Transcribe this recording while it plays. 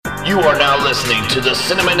You are now listening to the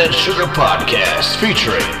Cinnamon and Sugar Podcast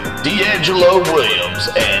featuring D'Angelo Williams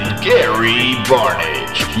and Gary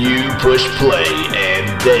Barnage. You push play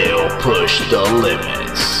and they'll push the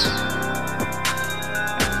limits.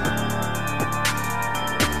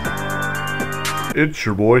 It's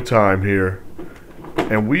your boy Time here,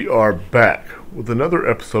 and we are back with another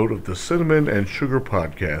episode of the Cinnamon and Sugar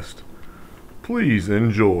Podcast. Please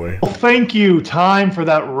enjoy. Well, thank you, Time, for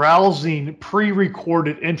that rousing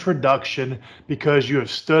pre-recorded introduction because you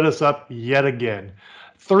have stood us up yet again.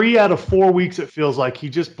 3 out of 4 weeks, it feels like he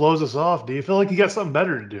just blows us off. Do you feel like he got something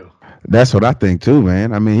better to do? That's what I think too,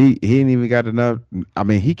 man. I mean, he ain't even got enough. I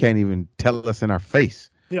mean, he can't even tell us in our face.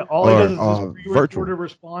 Yeah, all he does is just pre-recorded virtual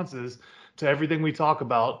responses to everything we talk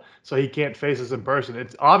about, so he can't face us in person.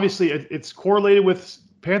 It's obviously it's correlated with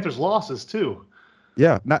Panthers' losses too.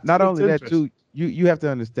 Yeah, not only that too. You have to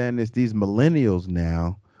understand this. These millennials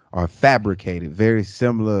now are fabricated, very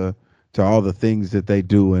similar to all the things that they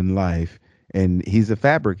do in life. And he's a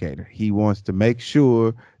fabricator. He wants to make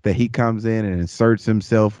sure that he comes in and inserts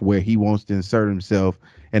himself where he wants to insert himself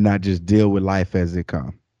and not just deal with life as it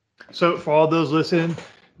comes. So for all those listening,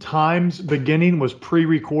 Time's beginning was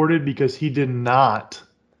pre-recorded because he did not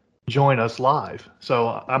join us live.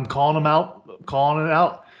 So I'm calling it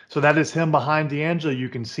out. So that is him behind D'Angelo. You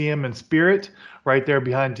can see him in spirit right there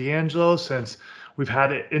behind D'Angelo, since we've had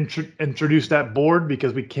to introduce that board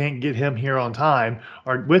because we can't get him here on time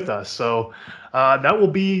or with us. So that will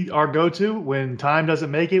be our go-to when Time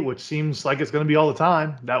doesn't make it, which seems like it's going to be all the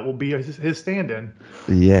time. That will be his stand-in.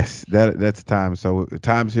 Yes, that's Time. So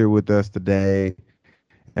Time's here with us today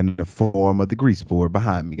in the form of the grease board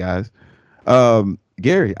behind me, guys.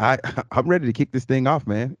 Gary, I'm ready to kick this thing off,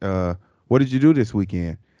 man. What did you do this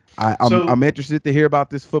weekend? I'm interested to hear about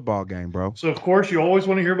this football game, bro. So of course you always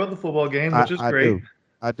want to hear about the football game, which is great.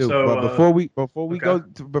 I do. So, but before we go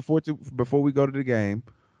to the game,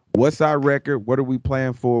 what's our record? What are we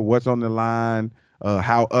playing for? What's on the line?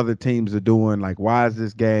 How other teams are doing? Like, why is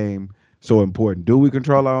this game so important? Do we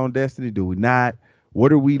control our own destiny? Do we not?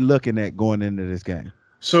 What are we looking at going into this game?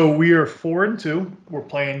 So we are 4-2. We're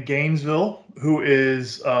playing Gainesville, who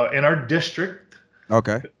is in our district.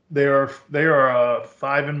 Okay. They are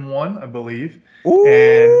 5-1, I believe. Ooh,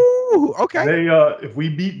 and okay. They if we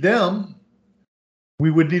beat them,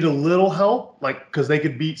 we would need a little help, like because they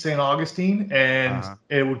could beat St. Augustine, and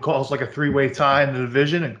it would cause like a 3-way tie in the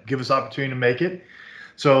division and give us opportunity to make it.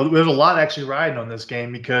 So there's a lot actually riding on this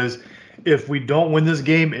game, because if we don't win this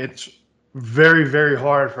game, it's very, very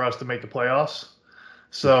hard for us to make the playoffs.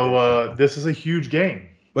 So this is a huge game,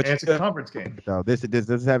 and it's a conference game. So this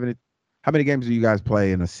have any. How many games do you guys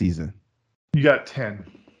play in a season? You got 10.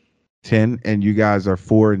 10, and you guys are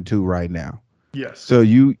 4-2 right now. Yes. So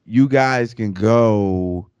you guys can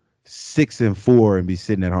go 6-4 and be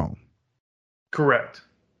sitting at home. Correct.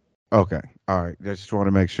 Okay. All right. Just want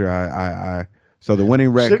to make sure I so the winning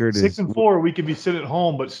record is 6-4. We could be sitting at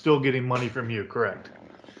home, but still getting money from you. Correct.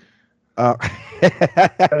 But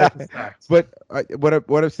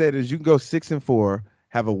what I've said is you can go 6-4.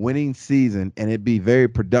 Have a winning season, and it'd be very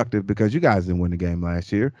productive because you guys didn't win the game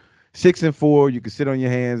last year. 6-4, you can sit on your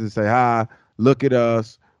hands and say, "Hi, look at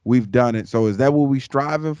us, we've done it." So, is that what we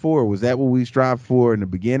striving for, or was that what we strived for in the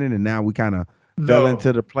beginning, and now we kind of fell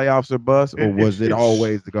into the playoffs or bust, or was it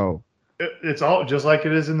always the goal? It's all just like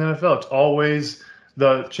it is in the NFL. It's always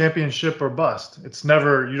the championship or bust. It's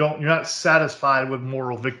never you're not satisfied with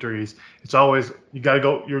moral victories. It's always you got to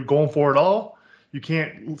go. You're going for it all. You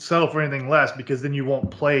can't settle for anything less, because then you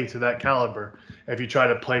won't play to that caliber if you try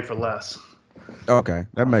to play for less. Okay,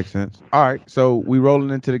 that makes sense. All right, so we rolling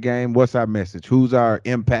into the game. What's our message? Who's our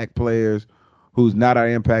impact players? Who's not our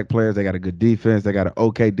impact players? They got a good defense. They got an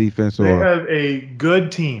okay defense. They have a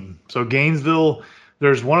good team. So Gainesville,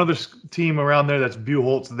 there's one other team around there that's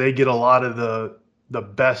Buchholz. They get a lot of the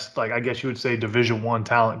best, like I guess you would say, Division I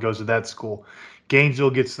talent goes to that school.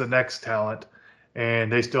 Gainesville gets the next talent,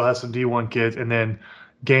 and they still have some D1 kids. And then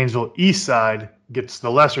Gainesville East Side gets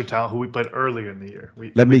the lesser talent who we played earlier in the year.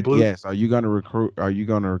 Let me guess. Are you going to recruit? Are you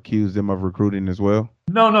going to accuse them of recruiting as well?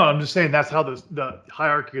 No. I'm just saying that's how the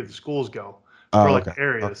hierarchy of the schools go for like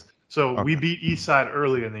areas. Okay. So we beat East Side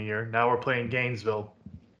early in the year. Now we're playing Gainesville.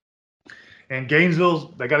 And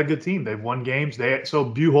Gainesville, they got a good team. They've won games. So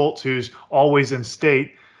Buchholz, who's always in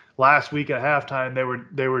state, last week at halftime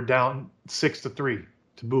they were down 6-3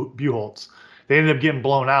 to Buchholz. They ended up getting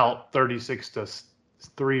blown out 36-3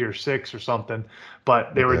 or 6 or something,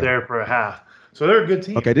 but they were there for a half. So they're a good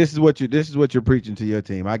team. Okay, this is what you're preaching to your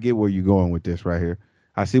team. I get where you're going with this right here.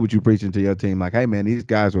 I see what you're preaching to your team. Like, hey man, these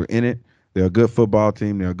guys were in it. They're a good football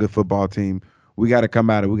team. We got to come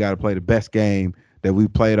out and we got to play the best game that we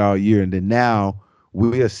played all year, and then now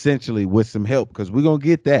we essentially, with some help, because we're gonna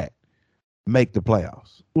get that, make the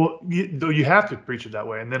playoffs. Well, you have to preach it that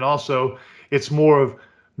way. And then also, it's more of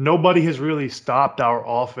nobody has really stopped our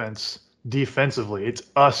offense defensively. It's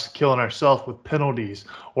us killing ourselves with penalties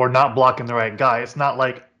or not blocking the right guy. It's not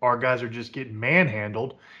like our guys are just getting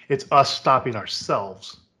manhandled. It's us stopping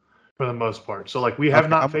ourselves for the most part. So, like, we have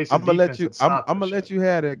not faced a defense that's stopped I'm gonna us let yet. you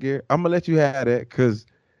have that, Gary. I'm gonna let you have that because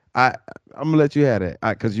I'm gonna let you have that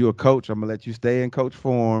because you're a coach. I'm gonna let you stay in coach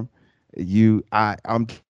form. I'm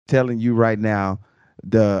telling you right now,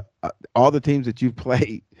 all the teams that you've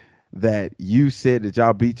played that you said that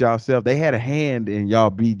y'all beat yourself, they had a hand in y'all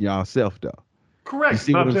beating yourself though. You Correct.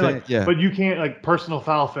 see But what I'm I'm saying, saying? like, Yeah. but you can't, like, personal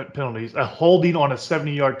foul penalties, a holding on a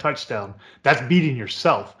 70-yard touchdown. That's beating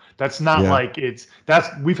yourself. That's not Yeah. like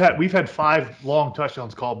we've had 5 long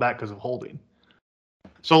touchdowns called back because of holding.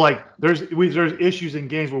 So, like, there's issues in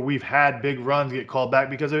games where we've had big runs get called back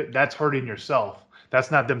because of it. That's hurting yourself.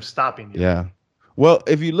 That's not them stopping you. Yeah. Well,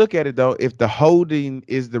 if you look at it though, if the holding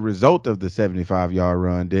is the result of the 75-yard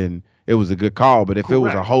run, then it was a good call. But if it was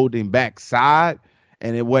a Correct. holding backside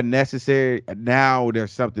and it wasn't necessary, now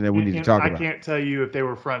there's something that we need to And talk I about. can't tell you if they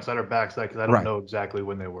were front side or backside because I don't Right. know exactly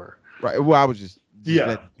when they were. Right. Well, I was just Yeah.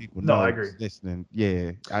 letting people No, know I agree. listening.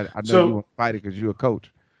 Yeah. I know So- you want to fight it because you're a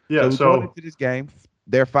coach. Yeah. So we're going So, into this game.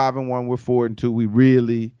 They're 5-1. We're 4-2. We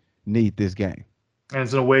really need this game. and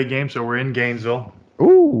it's an away game, so we're in Gainesville.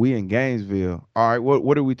 Ooh, we in Gainesville. All right.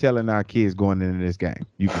 What are we telling our kids going into this game?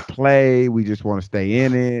 You can play. We just want to stay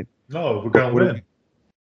in it. No, we're gonna What do win.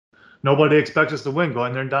 Nobody expects us to win. Go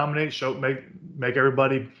in there and dominate. Make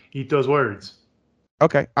everybody eat those words.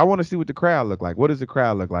 Okay, I want to see what the crowd look like. What does the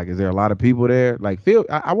crowd look like? Is there a lot of people there? Like,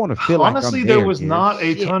 I want to feel Honestly, like I'm there there, was Gary. not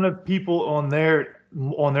a Shit. ton of people on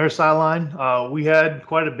their sideline. We had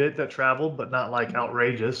quite a bit that traveled, but not like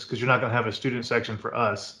outrageous because you're not gonna have a student section for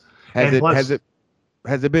us. Has And plus,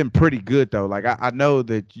 has it been pretty good though? Like I know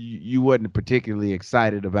that you wasn't particularly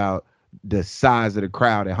excited about the size of the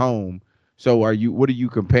crowd at home. So what are you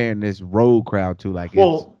comparing this road crowd to? Like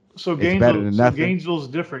well, it's better than nothing. Gainesville's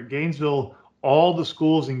different. Gainesville, all the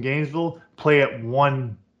schools in Gainesville play at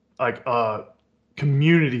one like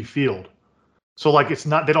community field. So like it's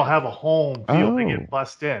not they don't have a home field. They Oh. get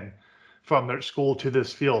bussed in from their school to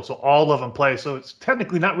this field. So all of them play. So it's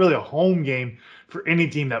technically not really a home game for any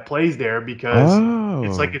team that plays there because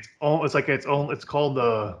it's like it's called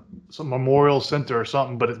some Memorial Center or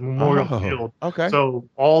something, but it's Memorial Field. Okay. So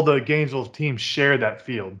all the Gainesville teams share that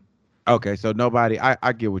field. Okay, so nobody,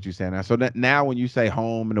 I get what you're saying now. So now when you say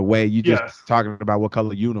home and away, you just Yes. talking about what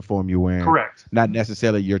color uniform you're wearing. Correct. Not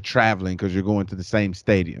necessarily you're traveling because you're going to the same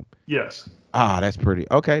stadium. Yes. That's pretty.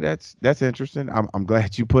 Okay, that's interesting. I'm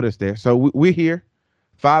glad you put us there. So we're here,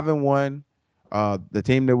 5-1. The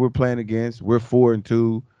team that we're playing against, we're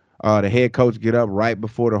 4-2. The head coach get up right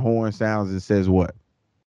before the horn sounds and says what?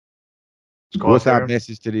 What's our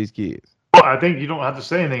message to these kids? Well, I think you don't have to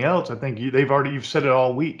say anything else. I think you've said it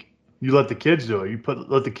all week. You let the kids do it.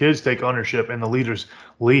 Let the kids take ownership and the leaders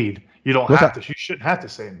lead. You don't have to. You shouldn't have to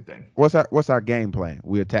say anything. What's our game plan?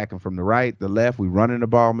 We attacking from the right, the left. We running the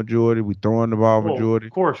ball majority. We throwing the ball majority.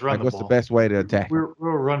 Of course, run Like, the what's ball. the best way to attack? We're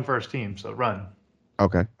a run first team, so run.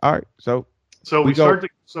 Okay. All right. So So We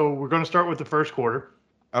we're going to start with the first quarter.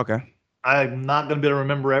 okay. I'm not going to be able to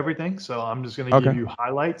remember everything, so I'm just going to Okay. give you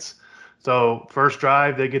highlights. So first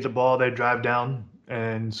drive, they get the ball, they drive down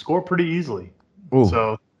and score pretty easily. Ooh.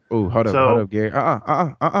 So Hold so- up, Gary.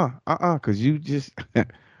 Because you just,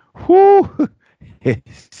 whoo,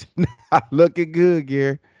 it's not looking good,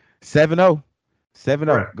 Gary. 7-0. 7-0.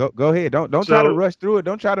 Correct. Go ahead. Don't try to So- rush through it.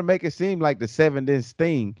 Don't try to make it seem like the 7 didn't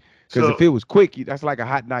sting. Because So- if it was quick, that's like a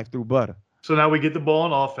hot knife through butter. So now we get the ball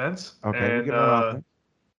on offense. Okay, we And get on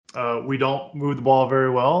offense. we don't move the ball very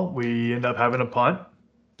well. We end up having a punt.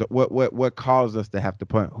 So what caused us to have to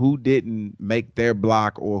punt? Who didn't make their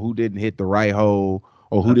block, or who didn't hit the right hole,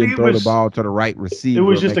 or who I think didn't it throw was- the ball to the right receiver? It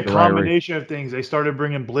was or just a make the right combination of things. They started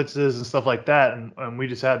bringing blitzes and stuff like that, and we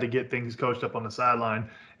just had to get things coached up on the sideline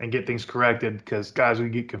and get things corrected because guys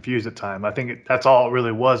would get confused at time. I think that's all it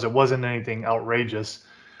really was. It wasn't anything outrageous,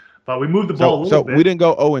 but we moved the ball a little So bit. we didn't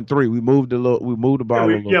go 0-3. We moved the ball a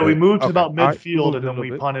little bit. we moved to Okay. about All right. midfield, moved and a then little we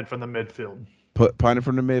bit. punted from the midfield. Punted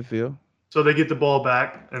from the midfield. So they get the ball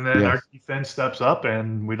back, and then our Yes. defense steps up,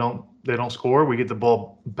 and they don't score. We get the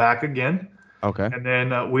ball back again, Okay. and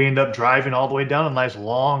then we end up driving all the way down a nice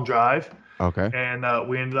long drive, Okay. and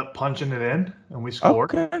we ended up punching it in, and we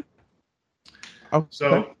scored. Okay. Okay.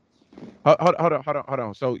 So Hold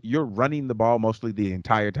on. So you're running the ball mostly the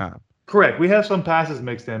entire time. Correct. We have some passes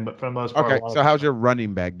mixed in, but for the most part, Okay, a lot so of how's your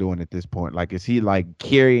running back doing at this point? Like, is he like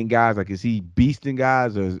carrying guys? Like, is he beasting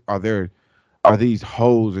guys, or are these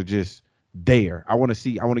holes are just there? I want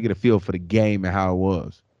to get a feel for the game and how it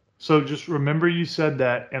was. So just remember you said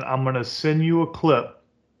that, and I'm going to send you a clip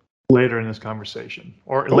later in this conversation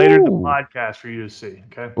or later in the Ooh. podcast for you to see.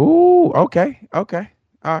 Okay. Ooh, okay, all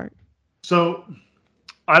right. So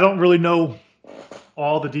I don't really know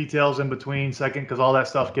all the details in between second because all that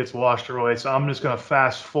stuff gets washed away. So I'm just going to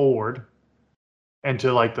fast forward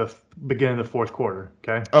into like the beginning of the fourth quarter.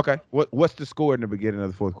 Okay. Okay, what's the score in the beginning of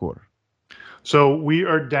the fourth quarter? So we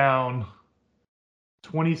are down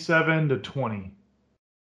 27-20.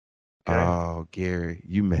 Okay. Oh, Gary,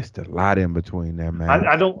 you missed a lot in between there, man.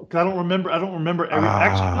 I don't remember. I don't remember every.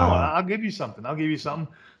 Actually, no. I'll give you something.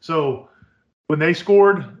 So when they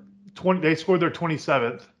scored 20, they scored their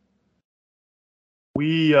 27th.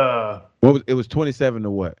 We it was 27 to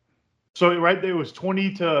what? So right there was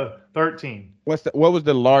 20-13. What was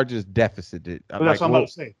the largest deficit? That's what I'm about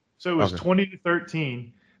to say. So it was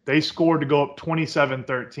 20-13. They scored to go up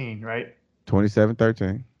 27-13, right?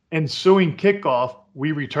 27-13. Ensuing kickoff,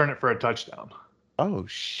 we return it for a touchdown. Oh,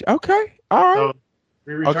 okay. All right. So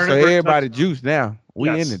we return So it for everybody a touchdown. juice now.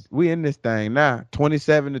 Yes. We in this thing now.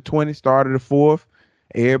 27-20, started the fourth.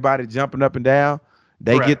 Everybody jumping up and down.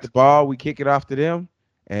 They Correct. get the ball. We kick it off to them,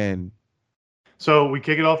 and so we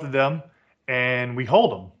kick it off to them, and we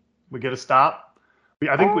hold them. We get a stop.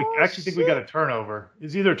 I think we got a turnover.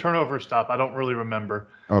 It's either a turnover or stop. I don't really remember.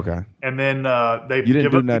 Okay. And then You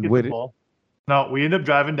didn't do nothing with it. Ball. No, we end up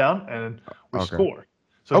driving down and we score.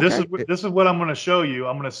 So this is what I'm going to show you.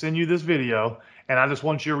 I'm going to send you this video, and I just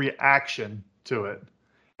want your reaction to it.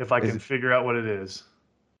 If I can figure out what it is.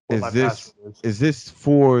 Is this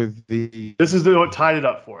for the? This is what tied it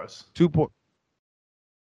up for us. 2 point.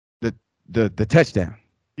 The touchdown.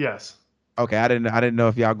 Yes. Okay, I didn't know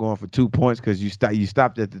if y'all going for 2 points because you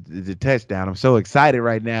stopped at the touchdown. I'm so excited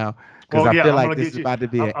right now because I feel like this is about to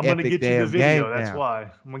be an epic damn game. That's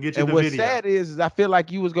why I'm gonna get you and the what's video. sad is I feel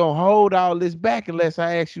like you was gonna hold all this back unless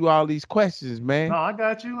I asked you all these questions, man. No, I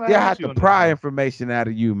got you. I have to pry information out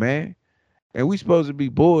of you, man. And we supposed to be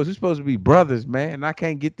boys. We supposed to be brothers, man. And I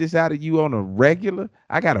can't get this out of you on a regular.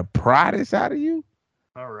 I gotta pry this out of you.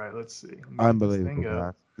 All right, let's see. Unbelievable,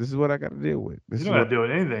 guys. This is what I got to deal with. You don't got to do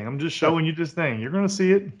anything. I'm just showing you this thing. You're going to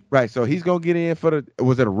see it. Right. So he's going to get in for the.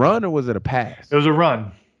 Was it a run or was it a pass? It was a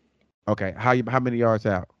run. Okay. How many yards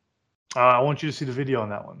out? I want you to see the video on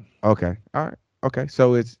that one. Okay. All right. Okay.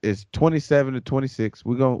 So it's 27-26.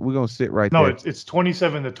 We're gonna sit right there. No, it's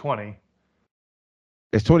 27-20.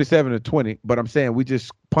 It's 27-20. But I'm saying we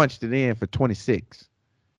just punched it in for 26.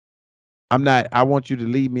 I want you to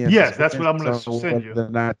lead me in. Yes, that's what I'm going to send you. Whether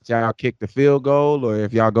or not y'all kick the field goal or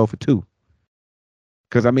if y'all go for 2.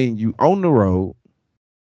 Because, I mean, you on the road.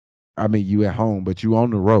 I mean, you at home, but you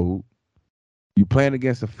on the road. You playing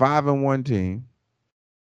against a 5-1 team.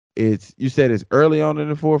 You said it's early on in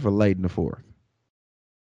the fourth or late in the fourth?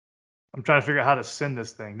 I'm trying to figure out how to send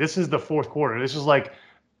this thing. This is the fourth quarter. This is like,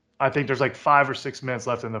 I think there's like 5 or 6 minutes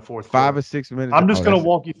left in the fourth quarter. 5 or 6 minutes. I'm just going to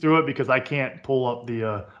walk you through it because I can't pull up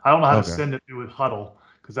the, I don't know how to send it through with Huddle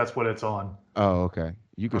because that's what it's on. Oh, okay.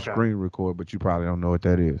 You can screen record, but you probably don't know what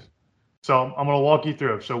that is. So I'm going to walk you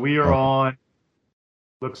through it. So we are on,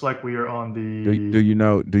 looks like we are on the. Do you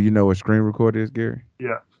know what screen record is, Gary?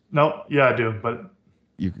 Yeah. No, yeah, I do, but.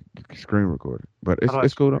 You can screen record it, but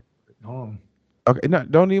it's cool. Hold on. Okay, no,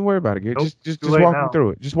 don't even worry about it, Gary. Nope, just walk me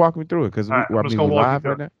through it. Just walk me through it because we're live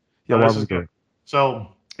right now. Yeah, walk me through it.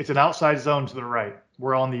 So it's an outside zone to the right.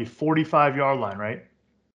 We're on the 45-yard line, right?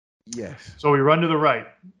 Yes. So we run to the right.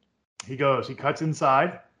 He cuts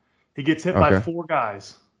inside. He gets hit by 4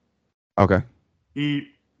 guys. Okay. He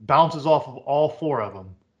bounces off of all 4 of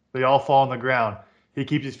them. They all fall on the ground. He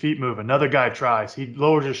keeps his feet moving. Another guy tries. He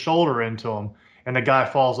lowers his shoulder into him, and the guy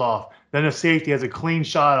falls off. Then the safety has a clean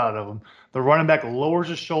shot out of him. The running back lowers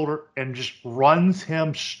his shoulder and just runs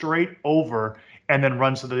him straight over and then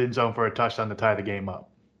runs to the end zone for a touchdown to tie the game up.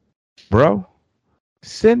 Bro,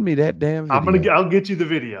 send me that damn video. I'll get you the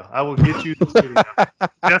video. I will get you the video.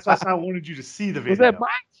 That's why I wanted you to see the video. Was that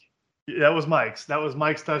Mike? Yeah, that was Mike's. That was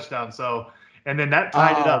Mike's touchdown. So, and then that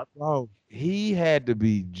tied it up. Bro, he had to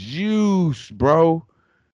be juice, bro.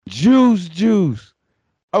 Juice.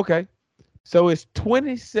 Okay. So it's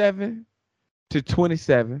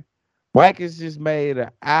 27-27. Mike has just made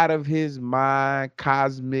an out of his mind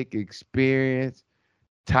cosmic experience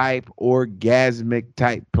type orgasmic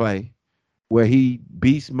type play where he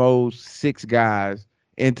beast modes 6 guys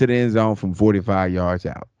into the end zone from 45 yards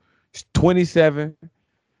out. It's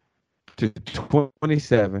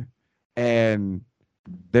 27-27. And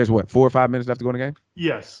There's what, 4 or 5 minutes left to go in the game?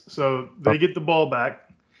 Yes. So they get the ball back,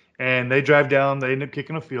 and they drive down. They end up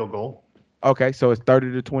kicking a field goal. Okay, so it's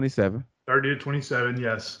 30-27. 30-27,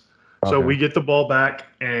 yes. So Okay. we get the ball back,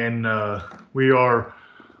 and we're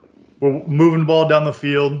moving the ball down the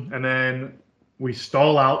field, and then we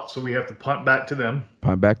stall out, so we have to punt back to them.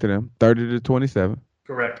 Punt back to them. 30-27.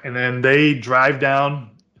 Correct. And then they drive down,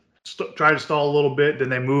 try to stall a little bit, then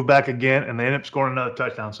they move back again, and they end up scoring another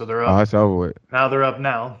touchdown. So they're Oh, up. it's over with. Now they're up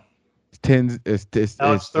now. It's 10. It's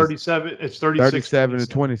Now it's 37. It's 36.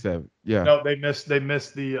 37-27. Yeah. No, they missed the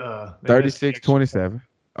 36-27.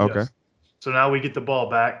 Okay. Yes. So now we get the ball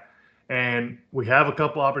back, and we have a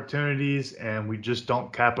couple opportunities, and we just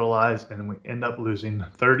don't capitalize, and we end up losing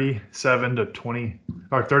 37-20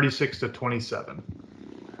 or 36-27.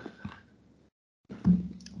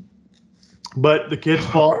 But the kids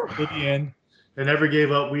fought to the end. They never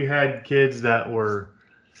gave up. We had kids that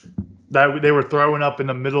they were throwing up in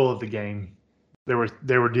the middle of the game. They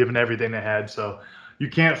were giving everything they had. So you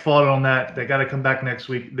can't fault it on that. They got to come back next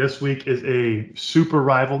week. This week is a super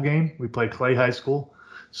rival game. We play Clay High School,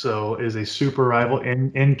 so it is a super rival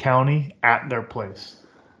in county at their place.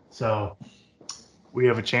 So we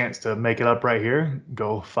have a chance to make it up right here.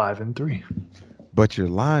 Go 5-3. But you're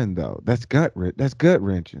lying though. That's gut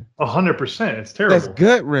wrenching. 100%. It's terrible. That's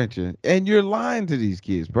gut wrenching, and you're lying to these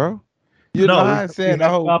kids, bro. You're lying, saying, we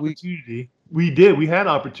had "Oh, opportunity." We did. We had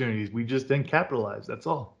opportunities. We just didn't capitalize. That's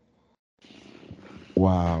all.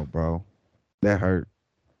 Wow, bro, that hurt.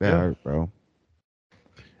 That hurt, bro.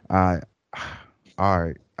 All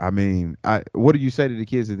right. I mean, what do you say to the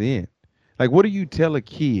kids at the end? Like, what do you tell a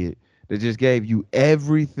kid that just gave you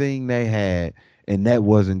everything they had and that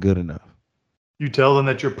wasn't good enough? You tell them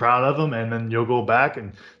that you're proud of them, and then you'll go back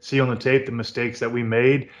and see on the tape the mistakes that we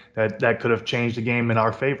made that could have changed the game in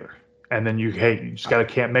our favor. And then you just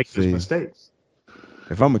can't make those mistakes.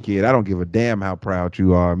 If I'm a kid, I don't give a damn how proud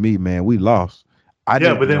you are of me, man. We lost. I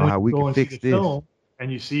didn't know how we can fix this.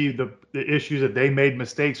 And you see the issues that they made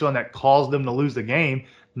mistakes on that caused them to lose the game.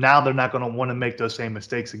 Now they're not going to want to make those same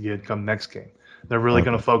mistakes again come next game. They're really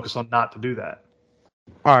going to focus on not to do that.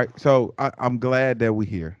 All right. So I'm glad that we're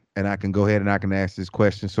here. And I can go ahead and I can ask this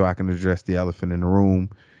question so I can address the elephant in the room,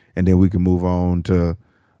 and then we can move on to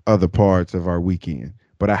other parts of our weekend.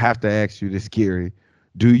 But I have to ask you this, Gary.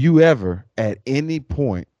 Do you ever, at any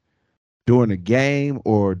point during a game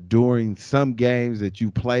or during some games that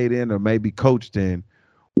you played in or maybe coached in,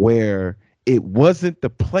 where it wasn't the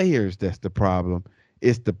players that's the problem,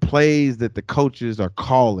 it's the plays that the coaches are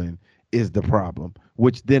calling is the problem,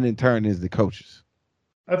 which then in turn is the coaches?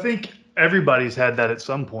 I think everybody's had that at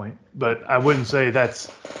some point, but I wouldn't say that's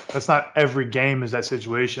not every game is that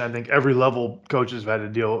situation. I think every level coaches have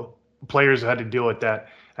had to players have had to deal with that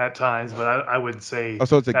at times, but I wouldn't say. Oh,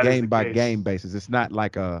 so it's a game by game basis. It's not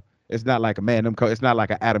like it's not like an Adam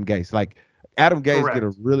Gase. Like Adam Gase get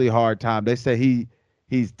a really hard time. They say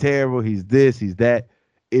he's terrible. He's this. He's that.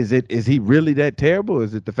 Is he really that terrible? Or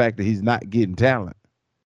is it the fact that he's not getting talent?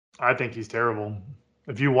 I think he's terrible.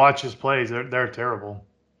 If you watch his plays, they're terrible.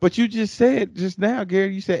 But you just said just now,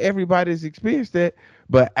 Gary, you said everybody's experienced that.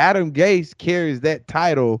 But Adam Gase carries that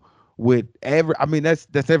title with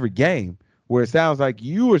that's every game. Where it sounds like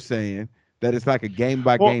you were saying that it's like a game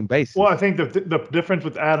by game basis. Well, I think the difference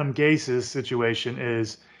with Adam Gase's situation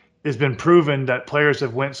is it's been proven that players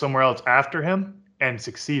have went somewhere else after him and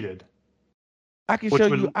succeeded. I can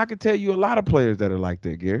tell you a lot of players that are like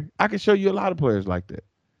that, Gary. I can show you a lot of players like that.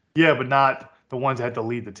 Yeah, but not the ones that had to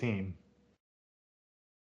lead the team.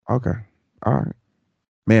 Okay. All right.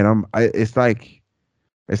 Man, it's like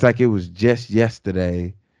it was just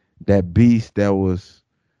yesterday that beast that was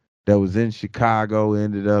in Chicago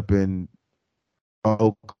ended up in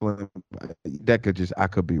Oakland. I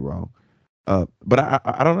could be wrong. But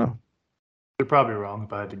I don't know. You're probably wrong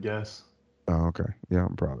if I had to guess. Oh, okay. Yeah,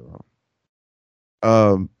 I'm probably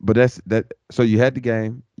wrong. But that's that. So you had the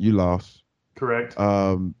game, you lost. Correct.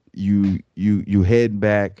 You head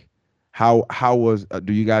back. How was?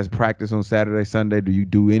 Do you guys practice on Saturday, Sunday? Do you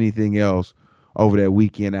do anything else over that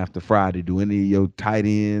weekend after Friday? Do any of your tight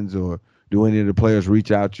ends or do any of the players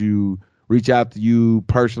reach out to you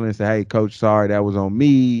personally and say, "Hey, coach, sorry, that was on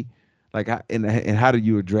me"? Like, and how do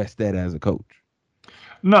you address that as a coach?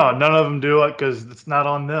 No, none of them do it because it's not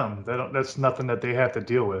on them. That's nothing that they have to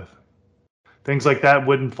deal with. Things like that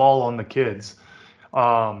wouldn't fall on the kids.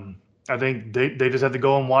 I think they just have to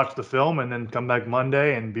go and watch the film and then come back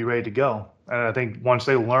Monday and be ready to go. And I think once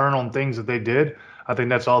they learn on things that they did, I think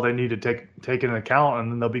that's all they need to take into account,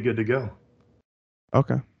 and then they'll be good to go.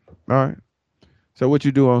 Okay. All right. So what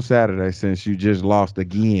you do on Saturday since you just lost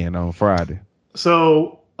again on Friday?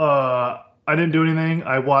 So I didn't do anything.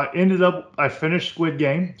 I finished Squid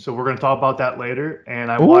Game, so we're going to talk about that later.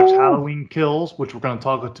 And I watched Ooh, Halloween Kills, which we're going to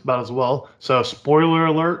talk about as well. So, spoiler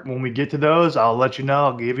alert, when we get to those, I'll let you know.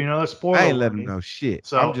 I'll give you another I spoiler ain't letting them warning. know shit. I'm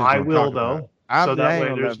So, just I gonna will talk about it. though. So I that ain't way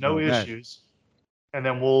gonna let there's them no know that. issues. And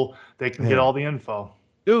then they can get Yeah. all the info.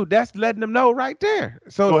 Dude, that's letting them know right there.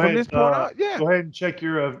 So Go from ahead. this point on, yeah. Go ahead and check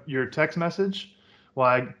your text message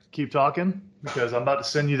while I keep talking because I'm about to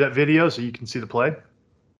send you that video so you can see the play.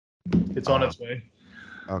 It's on its way.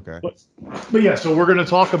 Okay. But yeah, so we're going to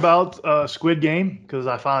talk about Squid Game because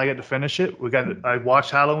I finally got to finish it. I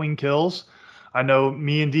watched Halloween Kills. I know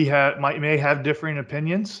me and D may have differing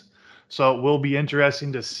opinions, so it will be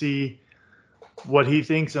interesting to see what he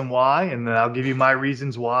thinks and why, and then I'll give you my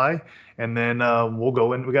reasons why, and then we'll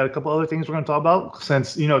go in. We got a couple other things we're going to talk about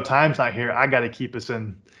since time's not here. I got to keep us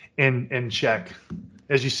in check.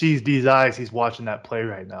 As you see D's eyes, he's watching that play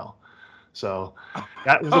right now. So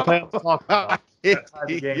that was the play I was talking about. That tied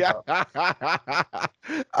the game Yeah. up.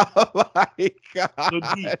 Oh my So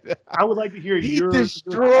D, God. I would like to hear He your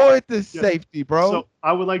destroyed the yeah. safety, bro. So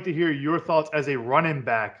I would like to hear your thoughts as a running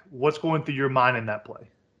back. What's going through your mind in that play?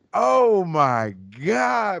 Oh my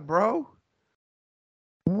God, bro.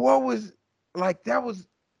 What was like that was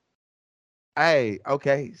hey,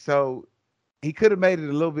 okay. So he could have made it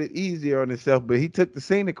a little bit easier on himself, but he took the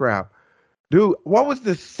scenic route. Dude, what was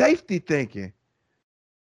the safety thinking?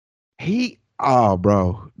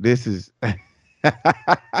 Bro, this is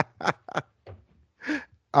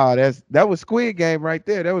that was Squid Game right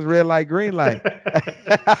there. That was red light, green light.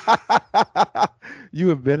 You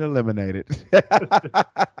have been eliminated.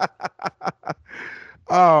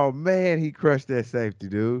 Oh man, he crushed that safety,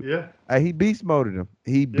 dude. Yeah, He beast moded him.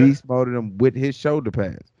 He yeah, beast moded him with his shoulder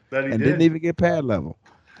pads that he and didn't did. even get pad level.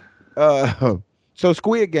 So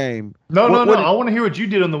Squid Game. No, What? no, no. What? I want to hear what you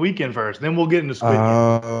did on the weekend first. Then we'll get into Squid Game.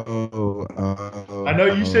 I know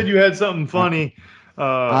you said Oh. you had something funny.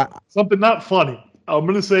 I, Something not funny. I'm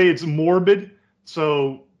gonna say it's morbid,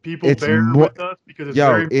 so people it's bear more, with us because it's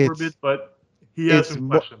yo, very morbid. But he has it's some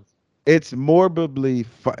more, questions. it's morbidly,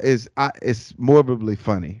 it's morbidly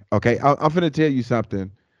funny. Okay, I'm gonna tell you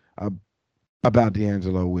something uh, about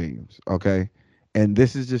D'Angelo Williams. Okay, and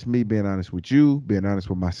this is just me being honest with you, being honest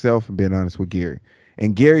with myself, and being honest with Gary.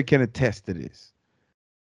 And Gary can attest to this.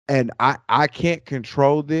 And I can't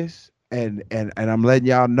control this, and I'm letting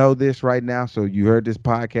y'all know this right now. So you heard this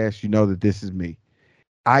podcast, you know that this is me.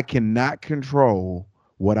 I cannot control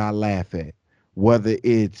what I laugh at, whether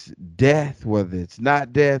it's death, whether it's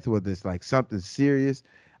not death, whether it's like something serious.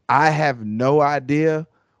 I have no idea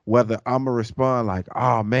whether I'm gonna respond like,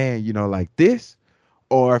 oh man, like this,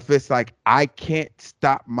 or if it's like I can't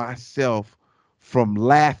stop myself from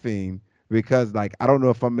laughing because like I don't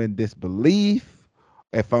know if I'm in disbelief,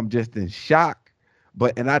 if I'm just in shock.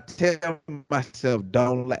 And I tell myself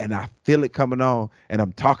don't and I feel it coming on, and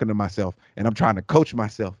I'm talking to myself and I'm trying to coach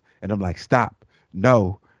myself, and I'm like, stop,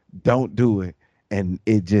 no, don't do it, and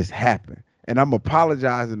it just happened. And I'm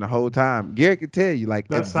apologizing the whole time. Gary can tell you, like,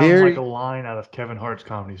 That sounds like a line out of Kevin Hart's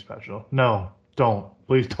comedy special. No, don't.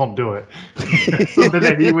 Please don't do it. Something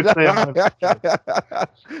that he would say on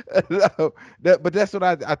No, but that's what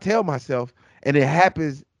I tell myself, and it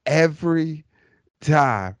happens every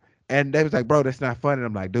time. And they was like, bro, that's not funny. And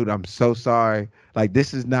I'm like, dude, I'm so sorry. Like,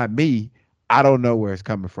 this is not me. I don't know where it's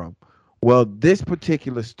coming from. Well, this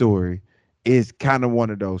particular story is kind of one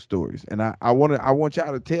of those stories. And I want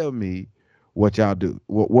y'all to tell me what y'all do,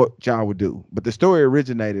 what y'all would do. But the story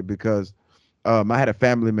originated because I had a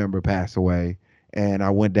family member pass away, and I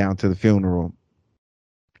went down to the funeral,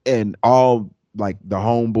 and all like the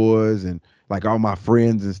homeboys and like all my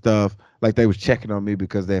friends and stuff, like they was checking on me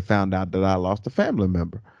because they found out that I lost a family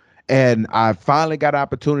member. And I finally got an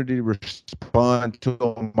opportunity to respond to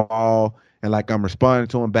them all. And like I'm responding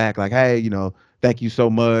to them back, like, hey, thank you so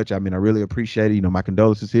much. I mean, I really appreciate it. My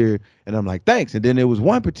condolences here. And I'm like, thanks. And then there was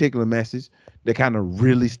one particular message that kind of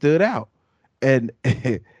really stood out. And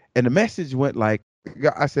and the message went like,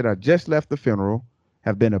 I said, I just left the funeral,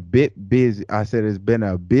 have been a bit busy. I said, it's been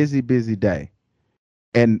a busy, busy day.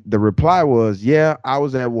 And the reply was, yeah, I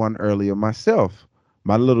was at one earlier myself.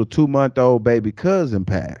 My little 2-month-old baby cousin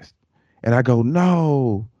passed. And I go,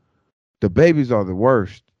 no, the babies are the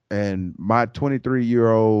worst. And my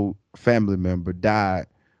 23-year-old family member died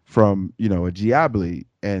from, a GI bleed.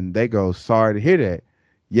 And they go, sorry to hear that.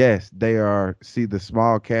 Yes, they are. See the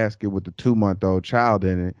small casket with the 2-month-old child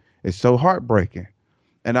in it. It's so heartbreaking.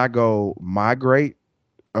 And I go, my great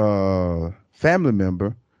family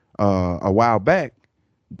member a while back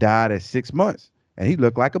died at 6 months, and he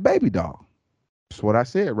looked like a baby doll. That's what I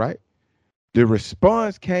said, right? The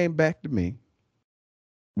response came back to me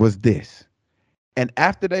was this. And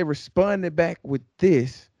after they responded back with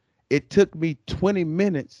this, it took me 20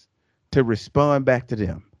 minutes to respond back to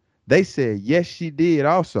them. They said, yes, she did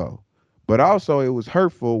also. But also it was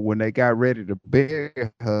hurtful when they got ready to bury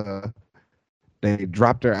her. They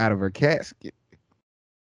dropped her out of her casket.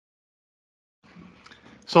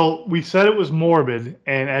 So we said it was morbid,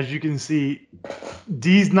 and as you can see,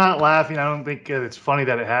 D's not laughing. I don't think it's funny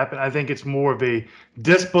that it happened. I think it's more of a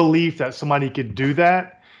disbelief that somebody could do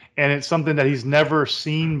that, and it's something that he's never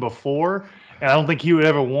seen before, and I don't think he would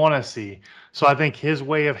ever want to see. So I think his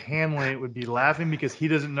way of handling it would be laughing because he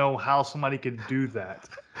doesn't know how somebody could do that.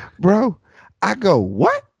 Bro, I go,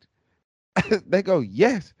 what? They go,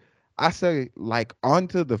 yes. I say, like,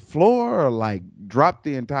 onto the floor or like drop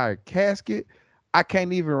the entire casket. I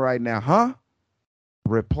can't even right now, huh?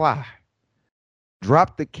 Reply.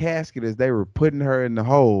 Drop the casket as they were putting her in the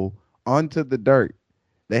hole onto the dirt.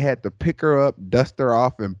 They had to pick her up, dust her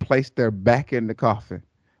off, and place her back in the coffin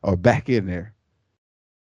or back in there.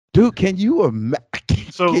 Dude, can you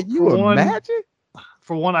imagine? So Can you imagine?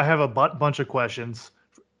 For one, I have a bunch of questions.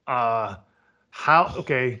 How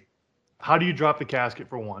do you drop the casket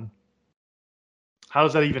for one? How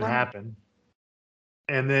does that even happen?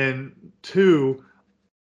 And then two,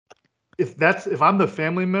 if I'm the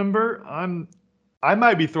family member, I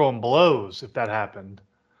might be throwing blows if that happened,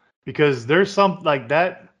 because there's some like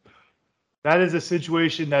that. That is a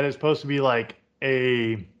situation that is supposed to be like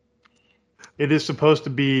it is supposed to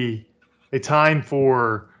be a time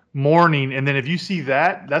for mourning, and then if you see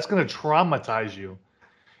that, that's going to traumatize you.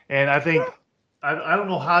 And I think I don't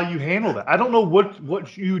know how you handle that. I don't know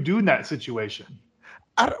what you do in that situation.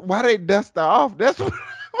 Why they dust her off? That's what.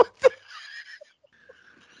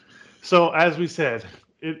 So as we said,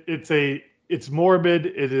 it's morbid.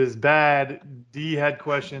 It is bad. D had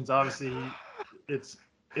questions. Obviously, it's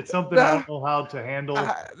something I don't know how to handle.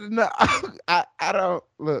 I don't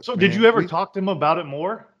look. So did you ever talk to him about it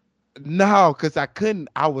more? No, because I couldn't.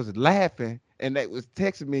 I was laughing and they was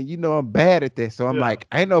texting me. You know, I'm bad at that. So I'm like,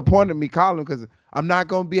 ain't no point in me calling because I'm not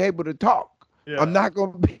going to be able to talk. Yeah. I'm not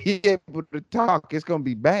going to be able to talk. It's going to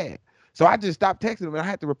be bad. So I just stopped texting him and I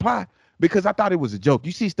had to reply because I thought it was a joke.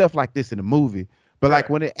 You see stuff like this in a movie, but like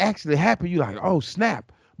when it actually happened, you're like, oh,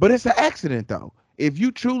 snap. But it's an accident, though. If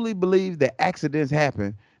you truly believe that accidents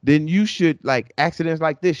happen, then you should, like, accidents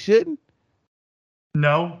like this shouldn't.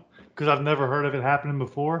 No, because I've never heard of it happening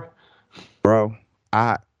before. Bro,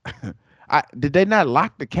 I did they not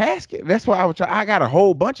lock the casket? That's why I was trying. I got a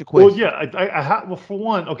whole bunch of questions. Well, yeah, well, for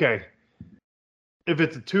one, okay, if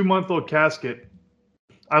it's a 2-month-old casket,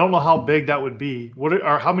 I don't know how big that would be.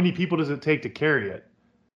 Or how many people does it take to carry it?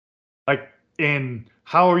 Like, and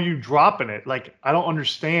how are you dropping it? Like, I don't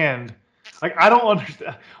understand. Like, I don't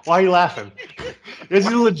understand. Why are you laughing? This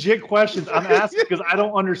is a legit question. I'm asking because I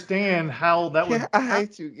don't understand how that would. I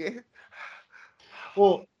hate you, Gary.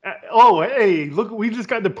 Well, hey, look, we just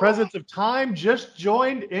got the presence of time just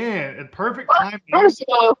joined in at perfect time. First of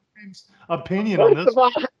all, opinion on this.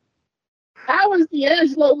 How is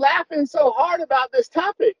D'Angelo laughing so hard about this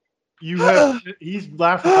topic? He's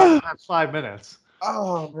laughing for the past 5 minutes.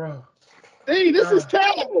 Oh, bro. See, this is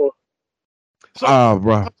terrible. So,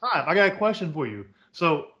 bro. I got a question for you.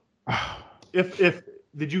 So, if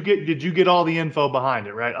did you get all the info behind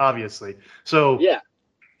it, right? Obviously. So, yeah.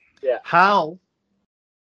 How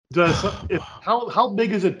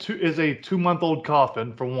big is a 2-month-old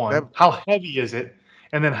coffin for one? How heavy is it?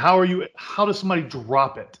 And then how does somebody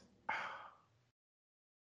drop it?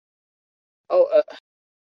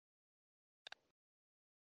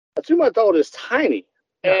 A 2-month-old is tiny,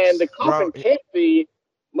 and the coffin can't be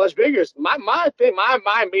much bigger. My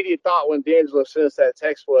immediate thought when D'Angelo sent us that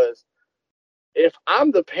text was, if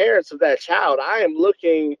I'm the parents of that child, I am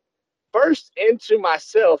looking first into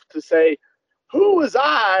myself to say, who was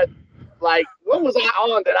I? Like, what was I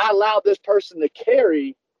on that I allowed this person to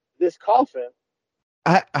carry this coffin?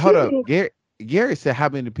 Hold up, Gary said how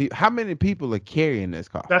many people are carrying this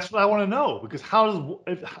coffin? That's what I want to know, because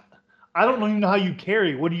I don't even know how you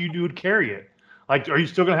carry. What do you do to carry it? Like, are you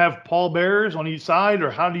still gonna have pallbearers on each side,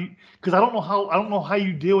 or how do you? Because I don't know how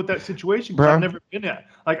you deal with that situation. Because I've never been at.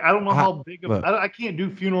 Like, I don't know how big of. I can't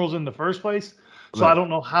do funerals in the first place, so I don't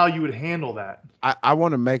know how you would handle that. I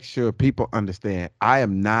want to make sure people understand. I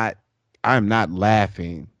am not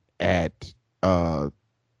laughing at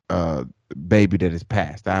baby that is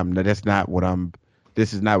passed. That's not what I'm.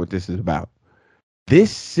 This is not what this is about.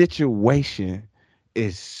 This situation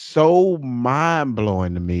is so mind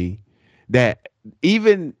blowing to me that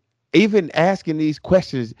even asking these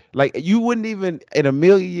questions, like, you wouldn't even in a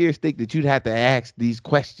million years think that you'd have to ask these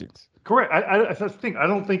questions. Correct. That's the thing. I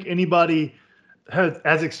don't think anybody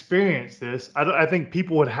has experienced this, I think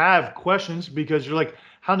people would have questions because you're like,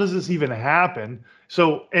 how does this even happen?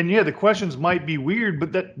 So, and yeah, the questions might be weird,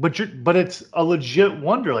 but it's a legit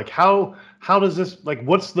wonder. Like, how does this, like,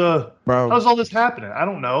 Bro, how's all this happening? I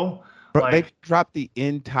don't know. bro, they Like, dropped the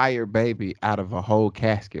entire baby out of a whole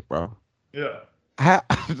casket, bro. yeah, How?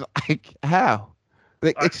 Like how?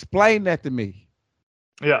 Like, I, explain that to me.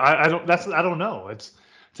 yeah, I don't know. It's,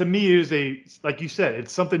 to me, it is like you said,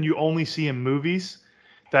 it's something you only see in movies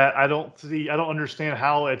that I don't understand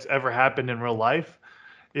how it's ever happened in real life.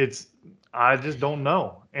 It's, I just don't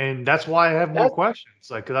know, and that's why I have more That's questions.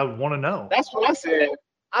 Like, because I want to know. that's what I said.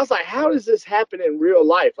 I was like, how does this happen in real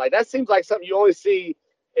life? Like that seems like something you only see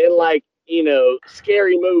in like,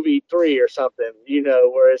 Scary Movie 3 or something,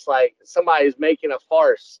 where it's like somebody's making a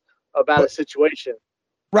farce about a But situation.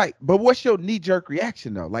 right, but what's your knee jerk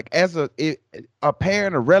reaction though? Like as a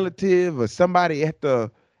parent, a relative, or somebody at the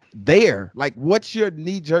there, like what's your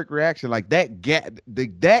knee jerk reaction? Like The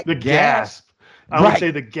that gasp, gasp. I would right?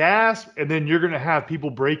 say the gasp, and then you're gonna have people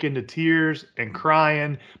break into tears and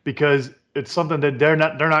crying because it's something that they're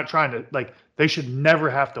not trying to, like, they should never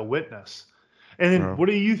have to witness. And then Bro. what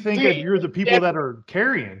do you think if See, you're the people Jeff, that are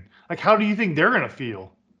carrying? Like, how do you think they're gonna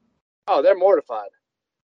feel? oh, they're mortified.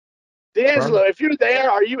 Bro, D'Angelo, if you're there,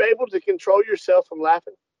 are you able to control yourself from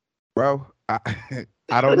laughing? bro, I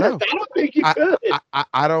I don't I know. don't think you I, could.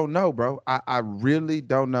 I don't know, bro. I really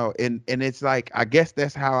don't know. And it's like I guess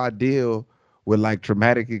that's how I deal with like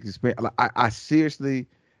traumatic experience. Like, I seriously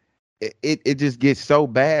it just gets so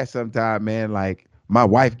bad sometimes, man. Like my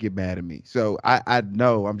wife get mad at me. So I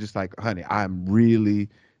know I'm just like, honey, I'm really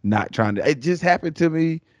not trying to. It just happened to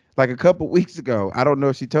me like a couple weeks ago. I don't know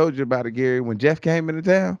if she told you about it, Gary, when Jeff came into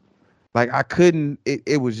town. Like I couldn't.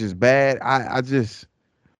 It was just bad. I just,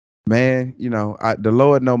 man, the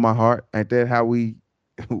Lord know my heart. Ain't that how we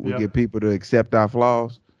we Yeah. get people to accept our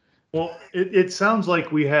flaws? Well, it sounds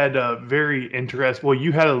like we had a very interest. Well,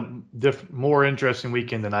 you had a more interesting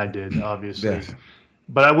weekend than I did, obviously. Yes.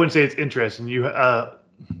 But I wouldn't say it's interesting.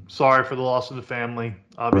 Sorry for the loss of the family. Right.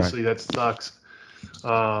 Obviously, that sucks. Okay.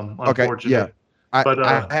 Yeah. Unfortunate. I, But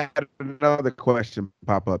I had another question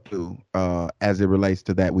pop up too, as it relates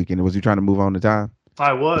to that weekend. Was you trying to move on the time?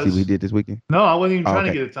 I See what he was. did this weekend? No, I wasn't even Oh, trying to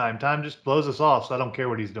okay. get a time. Time just blows us off, so I don't care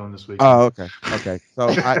what he's doing this weekend. Oh, okay. Okay. So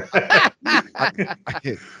I,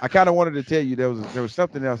 I kind of wanted to tell you there was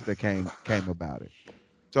something else that came about it.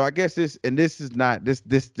 So I guess this is not this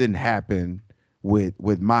didn't happen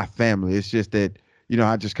with my family. It's just that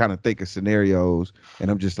I just kind of think of scenarios and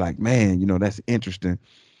I'm just like, man, that's interesting.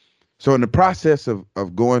 So in the process of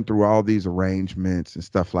going through all these arrangements and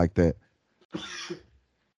stuff like that,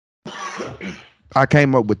 I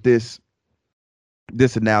came up with this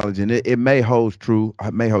analogy, and it may hold true.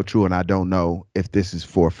 It may hold true, and I don't know if this is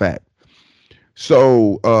for a fact.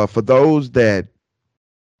 So for those that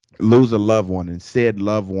lose a loved one and said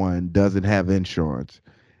loved one doesn't have insurance,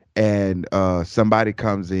 and somebody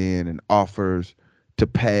comes in and offers to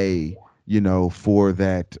pay, for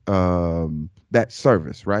that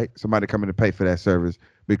service, right? Somebody coming to pay for that service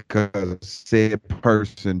because said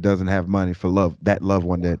person doesn't have money for that loved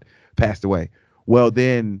one that passed away. Well,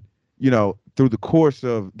 then, through the course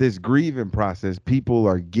of this grieving process, people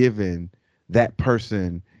are giving that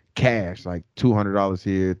person cash, like $200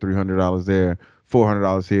 here, $300 there,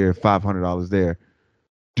 $400 here, $500 there.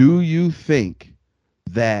 Do you think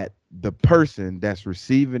that the person that's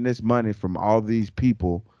receiving this money from all these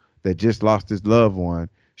people that just lost his loved one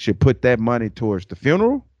should put that money towards the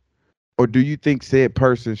funeral? Or do you think said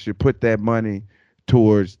person should put that money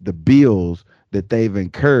towards the bills that they've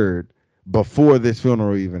incurred before this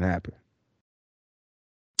funeral even happened?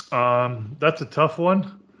 That's a tough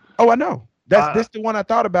one. Oh, I know. That's Uh, this the one I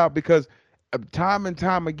thought about because time and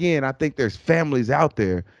time again, I think there's families out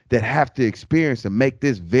there that have to experience and make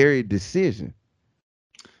this very decision.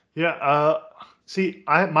 yeah. See,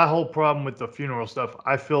 my whole problem with the funeral stuff,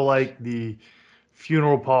 I feel like the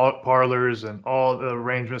funeral parlors and all the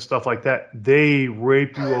arrangement stuff like that, they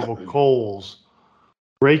rake you over coals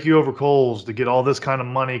to get all this kind of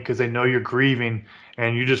money because they know you're grieving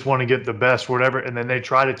and you just want to get the best, whatever. And then they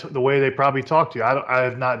try to the way they probably talk to you. I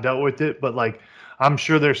have not dealt with it, but like I'm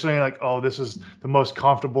sure they're saying like, oh, this is the most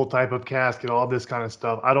comfortable type of casket, all this kind of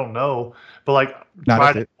stuff. I don't know, but like No,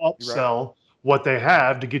 try that's to it. You're right. upsell what they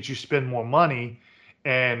have to get you spend more money.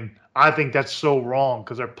 And I think that's so wrong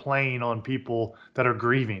because they're playing on people that are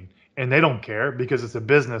grieving and they don't care because it's a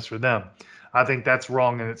business for them. I think that's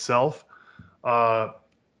wrong in itself. Uh,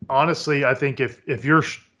 Honestly, I think if you're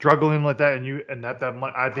struggling like that and that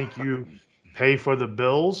money, I think you pay for the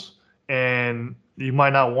bills and you might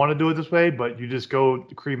not want to do it this way, but you just go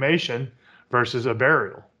to cremation versus a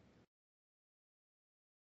burial.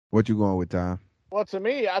 What you going with, Tom? Well, to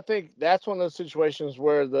me, I think that's one of those situations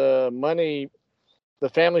where the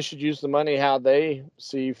family should use the money how they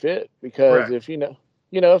see fit. Because Correct. if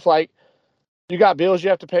if like you got bills you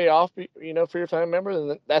have to pay off, for your family member,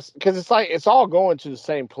 then that's because it's all going to the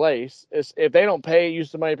same place. If they don't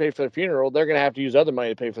use the money to pay for the funeral, they're going to have to use other money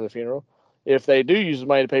to pay for the funeral. If they do use the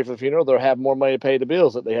money to pay for the funeral, they'll have more money to pay the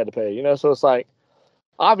bills that they had to pay. So it's like,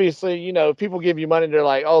 obviously, if people give you money, they're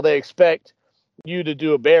like, oh, they expect you to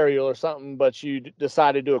do a burial or something, but you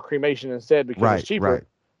decide to do a cremation instead because it's cheaper. Right.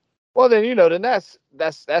 Well, then then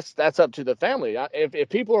that's up to the family. If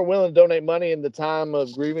people are willing to donate money in the time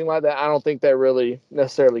of grieving like that, I don't think they really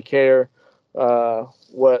necessarily care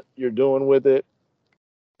what you're doing with it,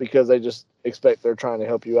 because they just expect they're trying to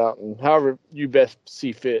help you out and however you best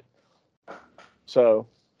see fit. So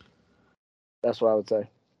that's what I would say.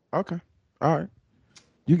 Okay. All right.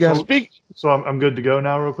 You guys So I'm good to go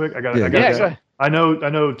now, real quick. I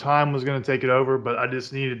know Tom was going to take it over, but I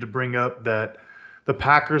just needed to bring up that the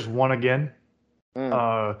Packers won again.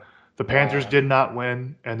 The Panthers did not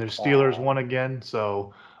win, and the Steelers won again.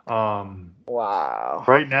 So, wow.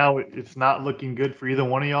 Right now, it's not looking good for either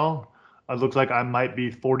one of y'all. It looks like I might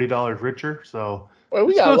be $40 richer. So, well,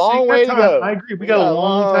 we got a long way to go. I agree. We got a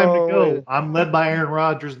long time to go. I'm led by Aaron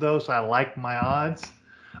Rodgers, though, so I like my odds.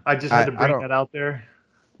 I just had to bring that out there.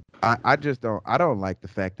 I don't like the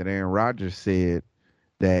fact that Aaron Rodgers said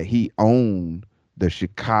that he owned the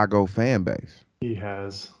Chicago fan base. He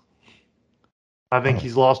has. I think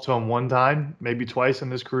he's lost to him one time, maybe twice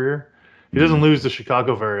in his career. He doesn't lose to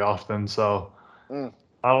Chicago very often, so I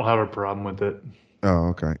don't have a problem with it. Oh,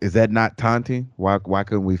 okay. Is that not taunting? Why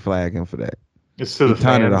couldn't we flag him for that? It's to the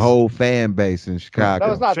taunted fans. the whole fan base in Chicago.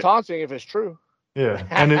 No, it's not taunting if it's true. Yeah,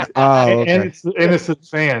 and it's okay. and it's innocent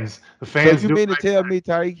fans. The fans. So you mean to tell me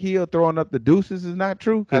Tyreek Hill throwing up the deuces is not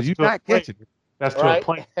true? Because you're not catching it. That's to a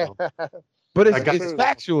play. But it's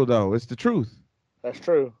factual though. It's the truth. That's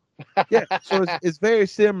true. Yeah. So it's very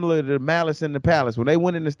similar to Malice in the Palace when they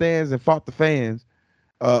went in the stands and fought the fans.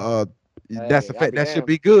 That's a fact. That should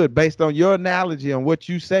be good based on your analogy on what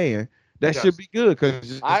you saying. That should be good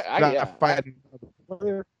because fighting.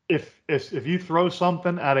 If you throw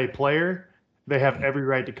something at a player, they have every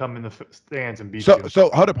right to come in the stands and beat you. you.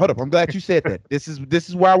 So hold up. I'm glad you said that. This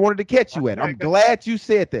is where I wanted to catch you at. I'm glad you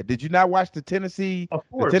said that. Did you not watch the Tennessee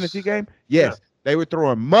game? Yes. They were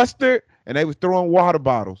throwing mustard and they were throwing water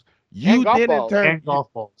bottles. You didn't turn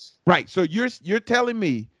golf balls. Right. So you're telling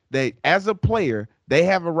me that as a player, they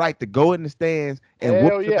have a right to go in the stands and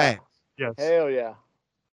whoop the ass. Yes. Hell yeah.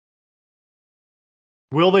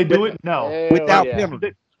 Will they do it? No. Without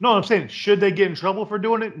penalty. No, I'm saying, should they get in trouble for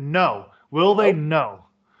doing it? No. Will they? No.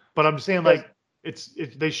 But I'm saying, like,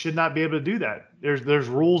 they should not be able to do that. There's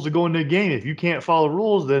rules to go into a game. If you can't follow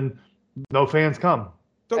rules, then no fans come.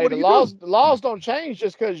 So the laws don't change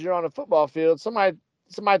just because you're on a football field. Somebody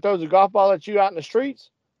throws a golf ball at you out in the streets,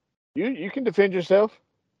 you can defend yourself.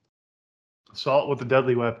 Assault with a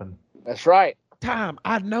deadly weapon. That's right. Tom,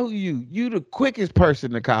 I know you. You the quickest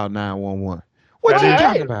person to call 911. What you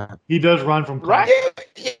talking about? He does run from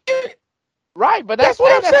Right, but that's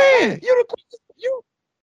what I'm saying. You the quickest.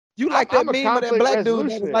 You like that meme of that black dude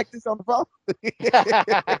that was like this on the phone?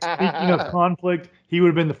 Speaking of conflict, he would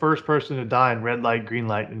have been the first person to die in red light, green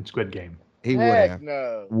light in Squid Game. He would have.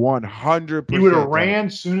 No. 100%. He would have ran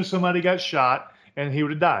as soon as somebody got shot, and he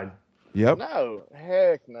would have died. Yep. No.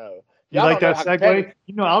 Heck no. You like that segue?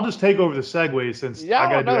 I'll just take over the segue since y'all I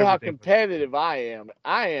got to do know how everything. competitive I am.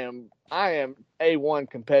 I am A1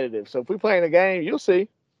 competitive. So if we play in a game, you'll see.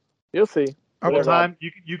 Okay. Time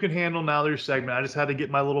you can handle now their segment. I just had to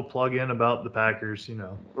get my little plug in about the Packers,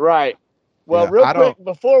 Right. Well, real quick,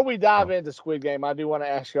 before we dive into Squid Game, I do want to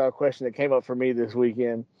ask you a question that came up for me this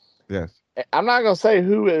weekend. Yes. I'm not going to say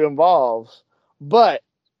who it involves, but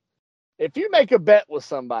if you make a bet with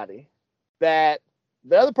somebody that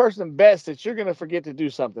the other person bets that you're going to forget to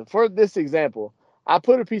do something. For this example, I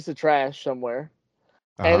put a piece of trash somewhere,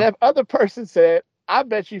 and that other person said, I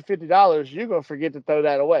bet you $50 you're going to forget to throw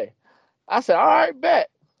that away. I said, all right, bet.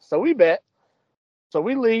 So we bet. So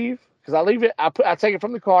we leave, because I leave it. I take it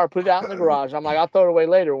from the car, put it out in the garage. I'm like, I'll throw it away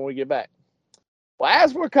later when we get back. Well,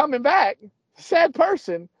 as we're coming back, said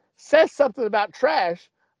person says something about trash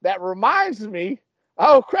that reminds me,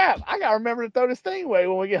 oh, crap, I got to remember to throw this thing away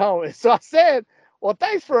when we get home. And so I said, well,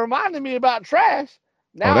 thanks for reminding me about trash.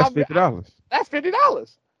 Now that's $50. That's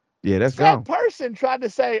 $50. Yeah, that's gone. That person tried to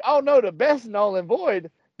say, oh, no, the best null and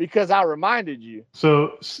void. because I reminded you.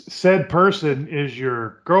 So said person is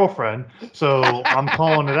your girlfriend. So I'm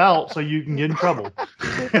calling it out so you can get in trouble.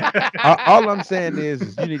 All I'm saying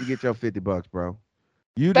is you need to get your $50, bro.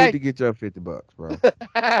 You need to get your $50, bro.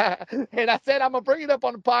 And I said, I'm going to bring it up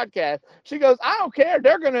on the podcast. She goes, I don't care.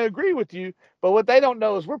 They're going to agree with you. But what they don't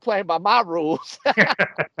know is we're playing by my rules.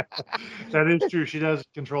 That is true. She does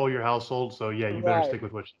control your household. So, yeah, you better stick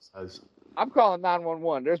with what she says. I'm calling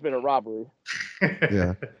 911. There's been a robbery.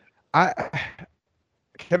 Yeah.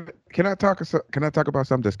 Can I talk about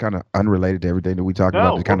something that's kind of unrelated to everything that we talk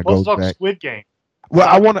about? That kind of goes back. Squid Game. Well,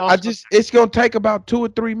 it's gonna take about 2 or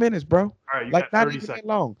 3 minutes, bro. All right, you like got 30 not even seconds. that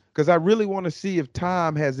long, because I really want to see if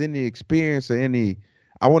Tom has any experience or any.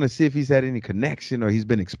 I want to see if he's had any connection or he's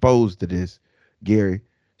been exposed to this, Gary.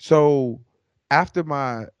 So after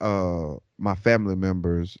my family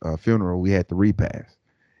member's funeral, we had the repast,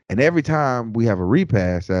 and every time we have a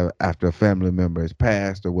repast after a family member has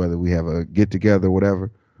passed, or whether we have a get together, whatever,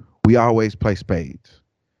 we always play spades,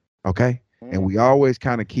 okay, and we always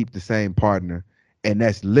kind of keep the same partner. And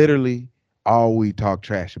that's literally all we talk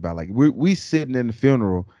trash about. Like we sitting in the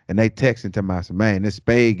funeral and they texting to me, I said, man, this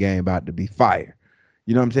spade game about to be fire.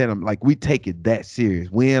 You know what I'm saying? I'm like, we take it that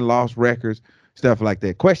serious. Win, loss records, stuff like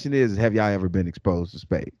that. Question is have y'all ever been exposed to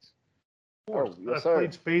spades? Of course. I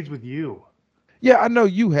played spades with you. Yeah, I know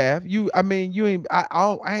you have. You ain't.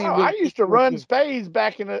 I used to run spades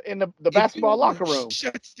back in the basketball locker room.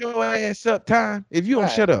 Shut your ass up, Time. If you don't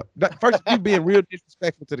shut up, first you being real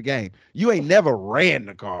disrespectful to the game. You ain't never ran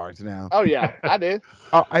the cards now. Oh yeah, I did.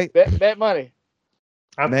 Bet money.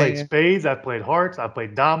 I played spades. I played hearts. I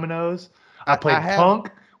played dominoes. I played punk.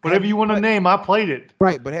 Whatever you want to name, I played it.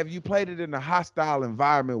 Right, but have you played it in a hostile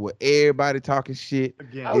environment where everybody talking shit?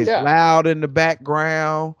 Again. It's loud in the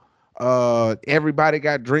background. Everybody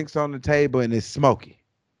got drinks on the table and it's smoky.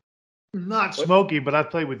 Not smoky, but I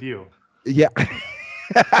played with you. Yeah.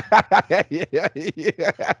 yeah.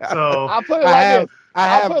 So I'll put it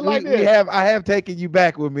like this. I have taken you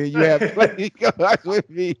back with me. You have played cards with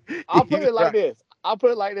me. I'll put it like this.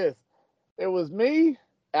 It was me.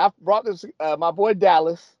 I brought this my boy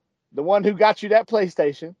Dallas, the one who got you that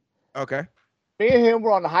PlayStation. Okay. Me and him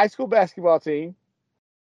were on the high school basketball team,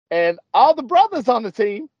 and all the brothers on the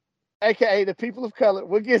team, aka the people of color,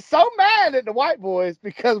 would get so mad at the white boys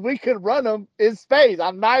because we could run them in spades.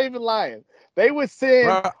 I'm not even lying. They would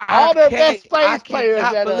send all their best spades players at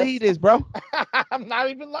us. I cannot believe this, bro. I'm not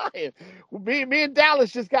even lying. Me and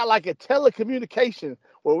Dallas just got like a telecommunication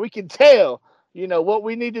where we can tell, what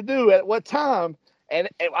we need to do at what time. And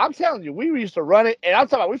I'm telling you, we used to run it. And I'm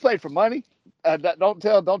talking about we played for money. Don't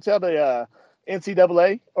tell the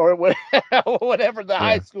NCAA or whatever the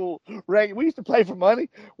high school rank. We used to play for money.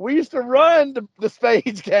 We used to run the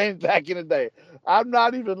spades games back in the day. I'm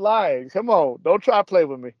not even lying. Come on, don't try to play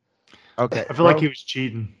with me. Okay, I feel like he was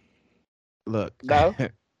cheating. Look, no,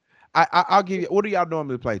 I'll give you. What do y'all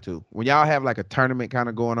normally play to when y'all have like a tournament kind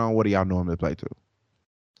of going on? What do y'all normally play to?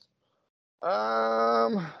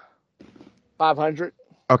 500.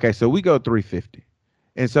 Okay, so we go 350,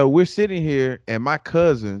 and so we're sitting here, and my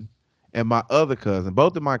cousin and my other cousin,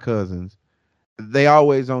 both of my cousins, they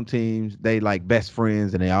always on teams. They like best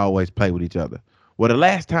friends, and they always play with each other. Well, the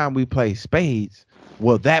last time we played spades,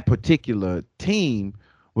 that particular team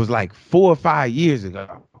was like 4 or 5 years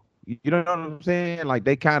ago. You know what I'm saying? Like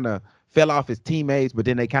they kind of fell off as teammates, but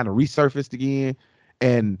then they kind of resurfaced again.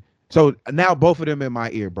 And so now both of them in my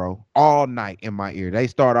ear, bro, all night in my ear. They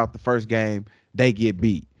start off the first game, they get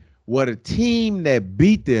beat. Well, the team that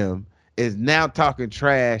beat them is now talking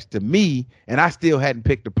trash to me, and I still hadn't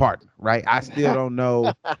picked a partner, right? I still don't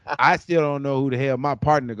know. I still don't know who the hell my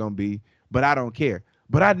partner gonna be, but I don't care.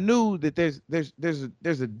 But I knew that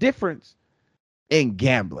there's a difference in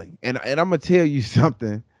gambling, and I'm gonna tell you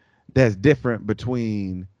something that's different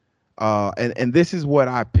between and this is what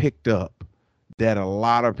I picked up that a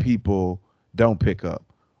lot of people don't pick up.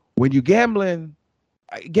 When you gambling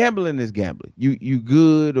is gambling. You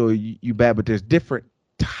good or you bad, but there's different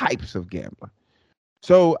types of gambling.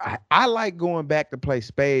 So I like going back to play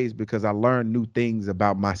spades because I learned new things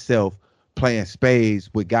about myself playing spades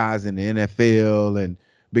with guys in the NFL, and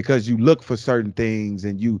because you look for certain things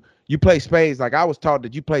and you play spades. Like I was taught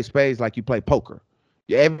that you play spades like you play poker.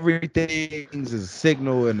 Everything is a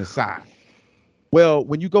signal and a sign. Well,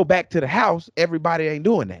 when you go back to the house, everybody ain't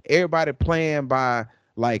doing that. Everybody playing by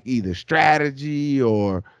like either strategy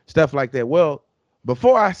or stuff like that. Well,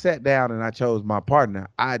 before I sat down and I chose my partner,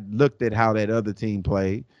 I looked at how that other team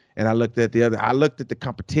played, and I looked at the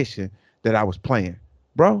competition that I was playing.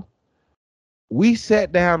 Bro, we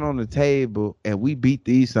sat down on the table and we beat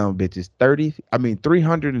these some bitches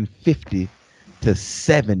 350 to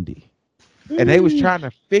 70. And they was trying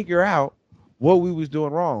to figure out what we was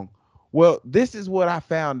doing wrong. Well, this is what I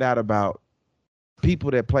found out about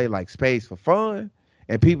people that play like spades for fun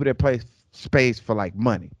and people that play spades for like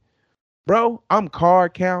money. Bro, I'm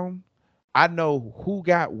card counting. I know who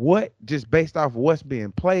got what just based off of what's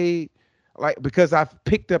being played. Like, because I've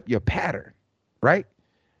picked up your pattern, right?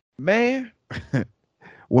 Man,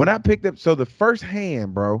 when I picked up, so the first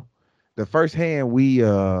hand, bro, we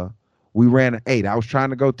ran an 8. I was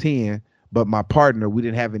trying to go 10, but my partner, we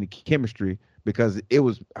didn't have any chemistry because it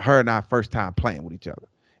was her and I first time playing with each other.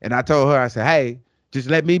 And I told her, I said, hey, just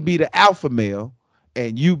let me be the alpha male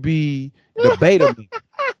and you be the beta male,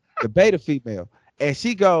 the beta female. And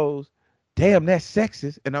she goes, damn, that's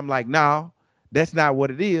sexist. And I'm like, no, that's not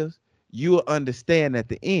what it is. You'll understand at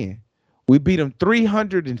the end. We beat them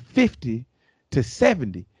 350 to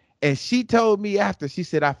 70. And she told me after, she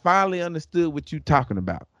said, I finally understood what you're talking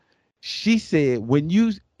about. She said, when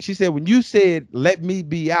you said, let me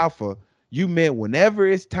be alpha, you meant whenever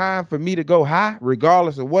it's time for me to go high,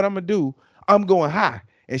 regardless of what I'm going to do, I'm going high.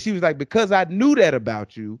 And she was like, because I knew that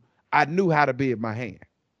about you, I knew how to be in my hand.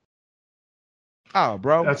 Oh,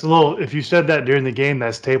 bro. That's a little, if you said that during the game,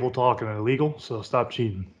 that's table talk and illegal. So stop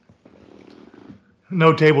cheating.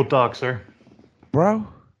 No table talk, sir. Bro,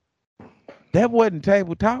 that wasn't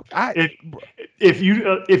table talk. If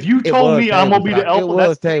you told me I'm gonna be the alpha, it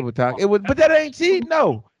was table talk. It was, but that ain't cheating.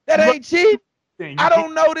 No, that ain't cheating. I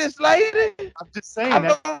don't know this lady. I'm just saying.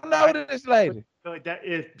 I don't know this lady. That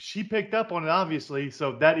if she picked up on it, obviously,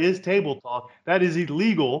 so that is table talk. That is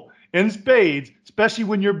illegal in spades, especially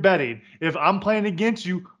when you're betting. If I'm playing against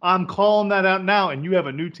you, I'm calling that out now, and you have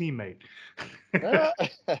a new teammate.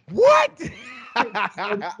 What?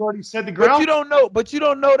 You already said the ground. But you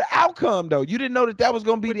don't know the outcome, though. You didn't know that was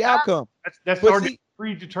going to be the outcome. That's already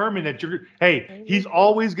predetermined. That he's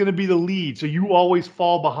always going to be the lead, so you always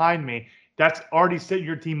fall behind me. That's already setting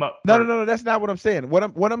your team up. No. That's not what I'm saying.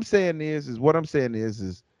 What I'm saying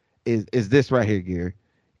is this right here, Gary.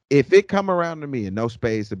 If it come around to me and no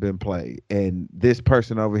spades have been played, and this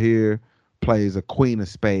person over here plays a queen of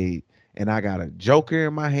spade, and I got a joker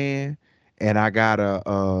in my hand, and I got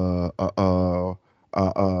a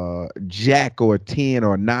jack or a 10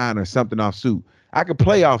 or a 9 or something off suit, I could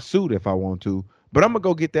play off suit if I want to, but I'm gonna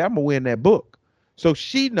go get that. I'm gonna win that book. So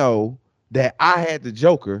she know that I had the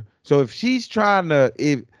joker. So if she's trying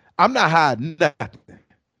to, I'm not hiding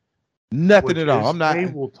nothing at all. I'm not. They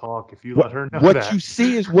will talk if you let her know. What you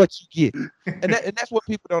see is what you get, and that's what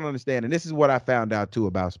people don't understand. And this is what I found out too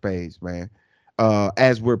about spades, man.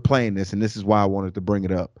 As we're playing this, and this is why I wanted to bring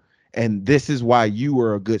it up. And this is why you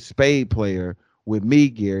were a good spade player with me,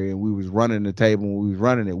 Gary, and we was running the table and we was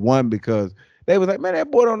running it. One, because they was like, man, that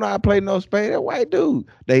boy don't know how to play no spade. That white dude.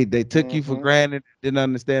 They took you for granted, didn't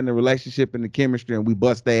understand the relationship and the chemistry, and we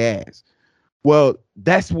bust their ass. Well,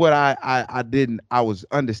 that's what I was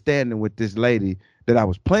understanding with this lady that I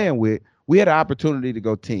was playing with. We had an opportunity to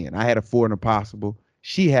go 10. I had a 4 and a possible.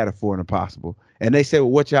 She had a 4 and a possible. And they said,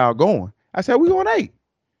 well, what y'all going? I said, we going 8.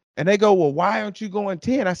 And they go, well, why aren't you going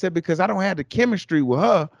 10? I said, because I don't have the chemistry with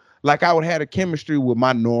her like I would have the chemistry with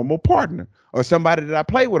my normal partner or somebody that I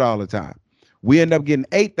play with all the time. We end up getting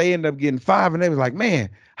 8. They end up getting 5. And they was like, man,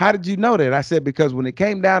 how did you know that? I said, because when it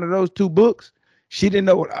came down to those 2 books, she didn't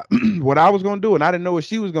know what I was going to do, and I didn't know what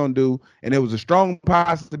she was going to do. And there was a strong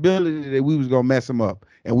possibility that we was going to mess him up.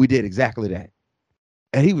 And we did exactly that.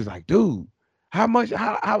 And he was like, dude, how much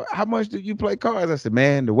do you play cards? I said,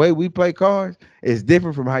 man, the way we play cards is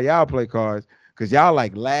different from how y'all play cards, because y'all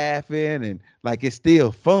like laughing and like it's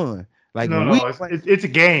still fun. Like it's a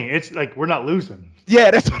game. It's like we're not losing.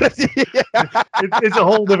 Yeah, that's what it's a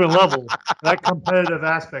whole different level. That competitive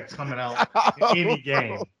aspect's coming out in any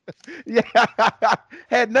game. Yeah,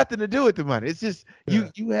 had nothing to do with the money. It's just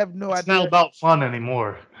you have no idea. It's not about fun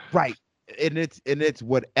anymore. Right. And it's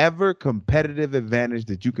whatever competitive advantage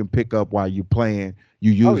that you can pick up while you're playing,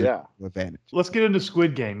 you use it to advantage. Let's get into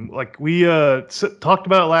Squid Game. Like we talked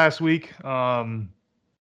about it last week, and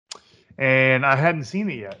I hadn't seen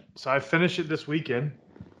it yet, so I finished it this weekend.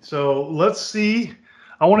 So let's see.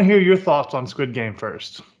 I want to hear your thoughts on Squid Game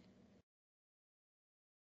first.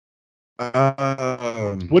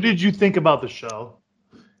 What did you think about the show?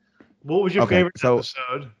 What was your favorite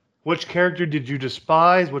episode? Which character did you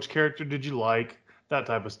despise? Which character did you like? That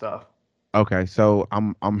type of stuff. Okay, so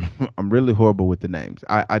I'm really horrible with the names.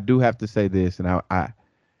 I do have to say this, and I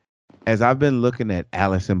as I've been looking at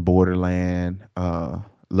Alice in Borderland,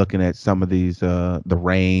 looking at some of these The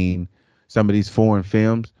Rain, some of these foreign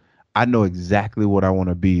films, I know exactly what I want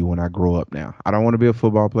to be when I grow up now. I don't want to be a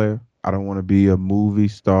football player. I don't want to be a movie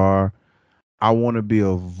star. I want to be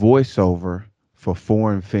a voiceover for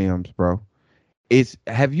foreign films, bro.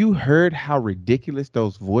 Have you heard how ridiculous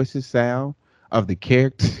those voices sound of the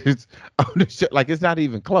characters on the show? Like it's not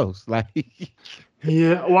even close. Like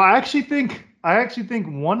Yeah, well, I actually think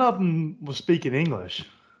one of them was speaking English.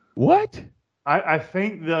 what? I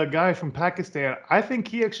think the guy from Pakistan, I think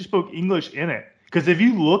he actually spoke English in it. Because if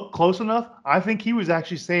you look close enough, I think he was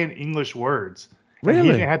actually saying English words, and he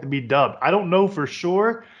didn't Really? have to be dubbed. I don't know for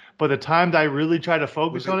sure, but the times I really try to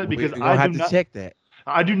focus on it, We're because gonna have to check that.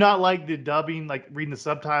 I do not like the dubbing, like reading the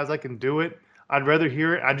subtitles. I can do it. I'd rather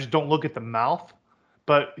hear it. I just don't look at the mouth.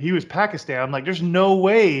 But he was Pakistan. I'm like, there's no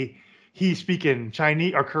way he's speaking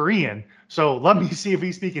Chinese or Korean. So let me see if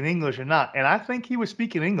he's speaking English or not. And I think he was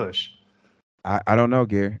speaking English. I don't know,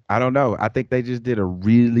 Gary. I don't know. I think they just did a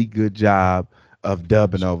really good job of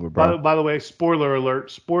dubbing over, bro. By the way, spoiler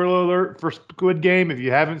alert. Spoiler alert for Squid Game. If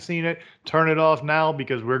you haven't seen it, turn it off now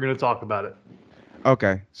because we're going to talk about it.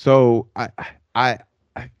 Okay, so I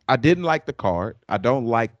I didn't like the card. I don't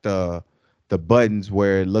like the buttons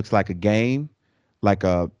where it looks like a game, like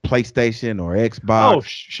a PlayStation or Xbox. Oh,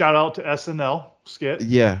 shout out to SNL skit.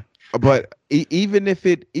 Yeah, but even if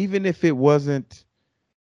it wasn't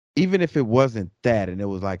that, and it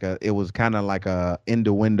was kind of like a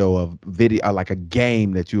innuendo of video, like a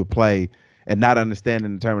game that you would play and not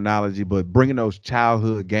understanding the terminology, but bringing those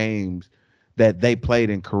childhood games that they played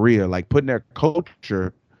in Korea, like putting their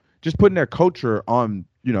culture on,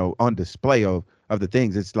 on display of the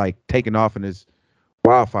things. It's like taking off in this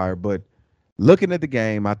wildfire. But looking at the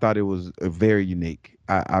game, I thought it was very unique.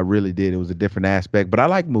 I really did. It was a different aspect, but I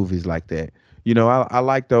like movies like that. I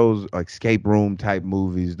like those like escape room type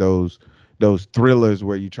movies, those thrillers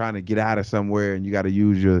where you're trying to get out of somewhere and you got to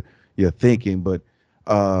use your thinking. But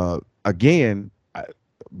again,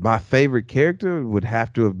 my favorite character would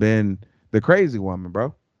have to have been the crazy woman,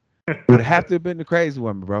 bro. Would have to have been the crazy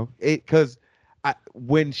woman, bro. Because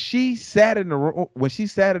when she sat in the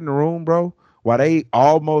room, bro, while they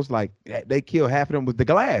almost like they killed half of them with the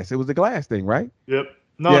glass. It was the glass thing, right? Yep.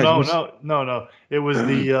 Yeah, No. It was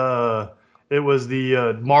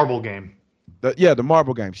the marble game. The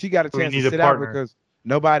marble game. She got a We chance need to a sit out partner. because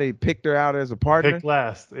nobody picked her out as a partner. Pick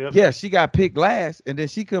last. Yep. Yeah, she got picked last, and then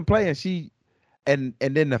she couldn't play, and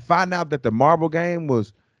then to find out that the marble game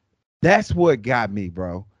that's what got me,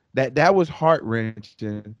 bro. That was heart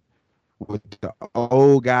wrenching with the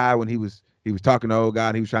old guy when he was talking to the old guy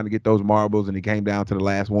and he was trying to get those marbles and he came down to the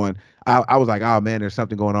last one. I was like, oh man, there's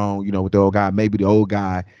something going on, with the old guy. Maybe the old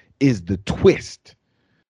guy is the twist,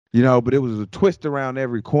 but it was a twist around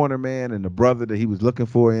every corner, man. And the brother that he was looking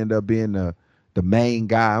for ended up being the main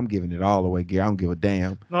guy. I'm giving it all away, Gary. I don't give a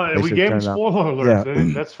damn. No, we gave him spoiler alerts.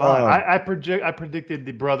 Yeah. That's fine. I predicted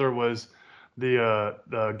the brother was the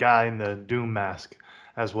guy in the Doom mask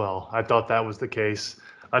as well. I thought that was the case.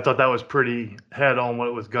 I thought that was pretty head on what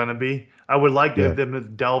it was gonna be. I would like them to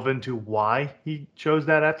delve into why he chose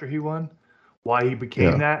that after he won, why he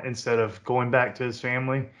became that instead of going back to his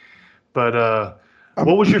family. But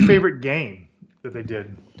what was your favorite game that they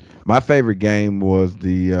did? My favorite game was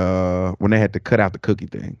the when they had to cut out the cookie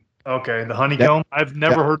thing. Okay, the honeycomb. I've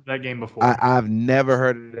never heard of that game before. I've never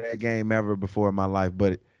heard of that game ever before in my life,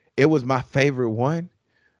 but it was my favorite one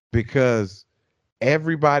because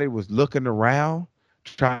everybody was looking around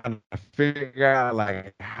trying to figure out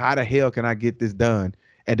like how the hell can I get this done?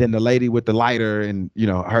 And then the lady with the lighter and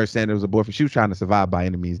her saying it was a boyfriend, she was trying to survive by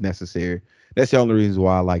any means necessary. That's the only reason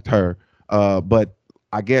why I liked her. But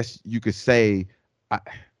I guess you could say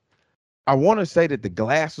I want to say that the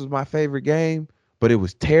glass was my favorite game, but it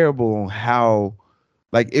was terrible on how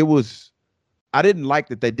I didn't like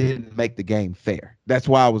that they didn't make the game fair. That's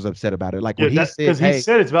why I was upset about it. Like when he said, he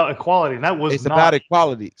said it's about equality, and that was it's about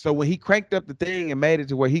equality. So when he cranked up the thing and made it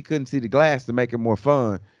to where he couldn't see the glass to make it more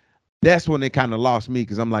fun, that's when it kind of lost me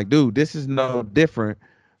because I'm like, dude, this is no different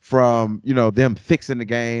from them fixing the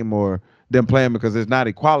game or them playing because there's not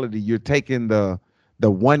equality. You're taking the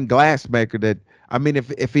one glass maker that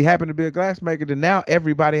if he happened to be a glass maker, then now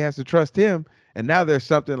everybody has to trust him, and now there's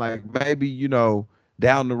something like maybe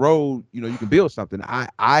down the road, you can build something.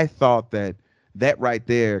 I thought that right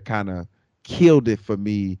there kind of killed it for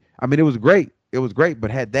me. It was great. It was great, but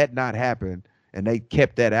had that not happened and they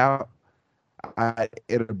kept that out,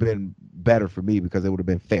 it would have been better for me because it would have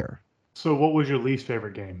been fair. So what was your least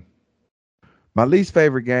favorite game? My least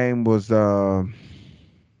favorite game was, let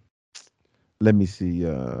me see.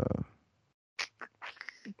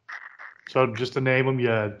 So just to name them, you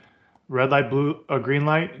had red light, green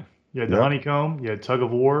light. You had the honeycomb, you had tug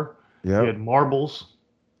of war, you had marbles,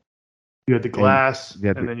 you had the glass,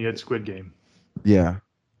 and then you had Squid Game. Yeah.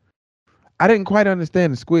 I didn't quite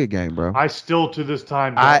understand the Squid Game, bro. I still to this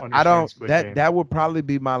time don't I understand don't Squid Game. that would probably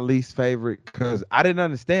be my least favorite because I didn't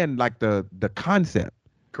understand like the concept.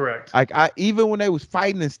 Correct. Like even when they was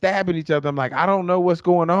fighting and stabbing each other, I'm like, I don't know what's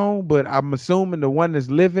going on, but I'm assuming the one that's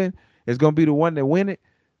living is gonna be the one that win it.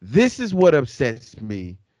 This is what upsets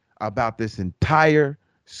me about this entire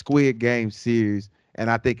Squid Game series, and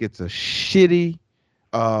I think it's a shitty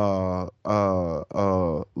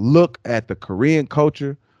look at the Korean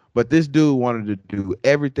culture. But this dude wanted to do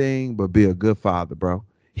everything but be a good father, bro.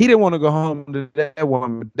 He didn't want to go home to that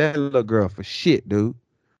woman, that little girl for shit, dude.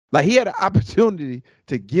 Like he had an opportunity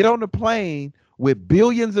to get on the plane with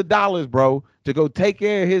billions of dollars, bro, to go take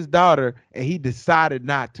care of his daughter, and he decided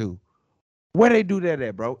not to. Where they do that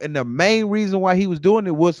at, bro? And the main reason why he was doing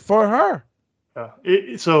it was for her.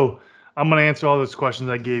 So I'm going to answer all those questions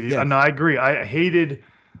I gave you. Yes. And I agree. I hated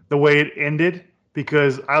the way it ended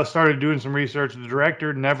because I started doing some research. The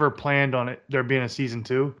director never planned on it there being a season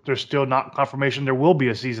 2. There's still not confirmation there will be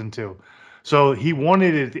a season 2. So he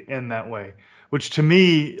wanted it to end that way, which to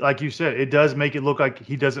me, like you said, it does make it look like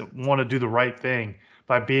he doesn't want to do the right thing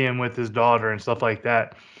by being with his daughter and stuff like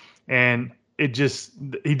that. And he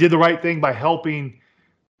did the right thing by helping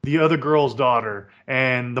the other girl's daughter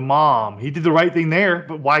and the mom. He did the right thing there,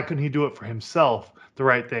 but why couldn't he do it for himself? The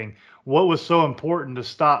right thing. What was so important to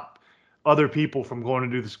stop other people from going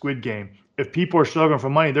to do the Squid Game? If people are struggling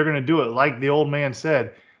for money, they're going to do it. Like the old man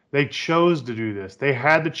said, they chose to do this. They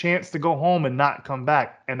had the chance to go home and not come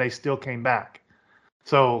back, and they still came back.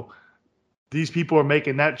 So these people are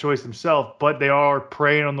making that choice themselves, but they are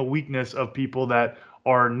preying on the weakness of people that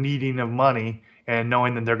are needing of money and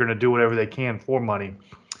knowing that they're going to do whatever they can for money.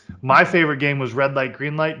 My favorite game was Red Light,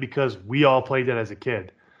 Green Light because we all played it as a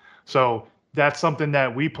kid. So that's something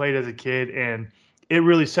that we played as a kid, and it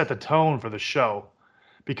really set the tone for the show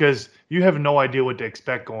because you have no idea what to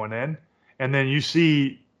expect going in. And then you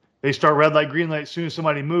see they start Red Light, Green Light as soon as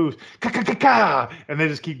somebody moves, and they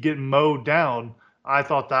just keep getting mowed down. I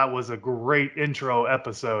thought that was a great intro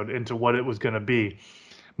episode into what it was going to be.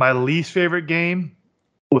 My least favorite game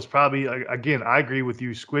was probably, again, I agree with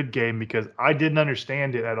you, Squid Game, because I didn't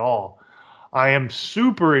understand it at all. I am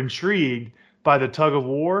super intrigued by the tug of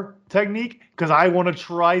war technique because I want to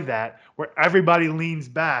try that where everybody leans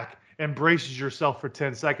back and braces yourself for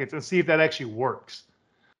 10 seconds and see if that actually works.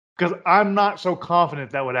 Because I'm not so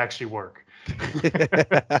confident that would actually work.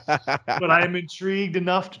 But I am intrigued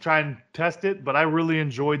enough to try and test it. But I really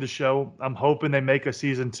enjoyed the show. I'm hoping they make a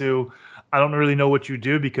season 2. I don't really know what you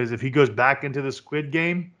do because if he goes back into the Squid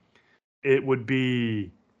Game, it would be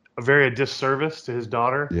a disservice to his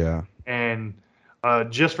daughter. Yeah. And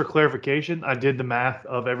just for clarification, I did the math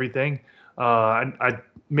of everything. I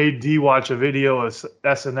made D watch a video of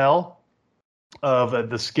SNL of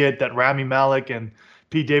the skit that Rami Malek and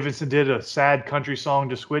Pete Davidson did, a sad country song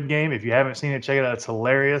to Squid Game. If you haven't seen it, check it out. It's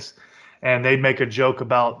hilarious. And they make a joke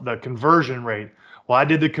about the conversion rate. Well, I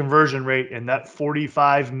did the conversion rate, and that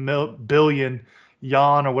 45 billion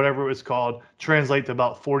yuan or whatever it was called translate to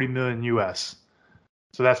about 40 million US.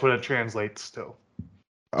 So that's what it translates to.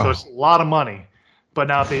 So it's a lot of money. But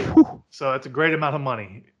now so it's a great amount of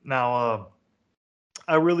money. Now,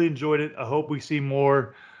 I really enjoyed it. I hope we see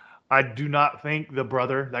more. I do not think the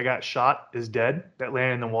brother that got shot is dead, that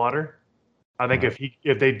landed in the water. I think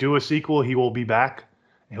if they do a sequel, he will be back.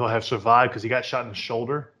 He'll have survived because he got shot in the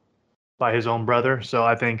shoulder by his own brother. So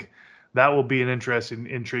I think that will be an interesting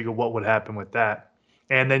intrigue of what would happen with that.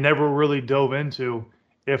 And they never really dove into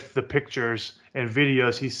if the pictures and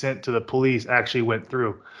videos he sent to the police actually went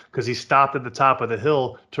through because he stopped at the top of the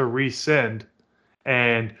hill to resend.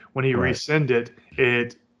 And when he resended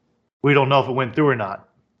it, we don't know if it went through or not.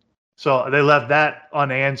 So they left that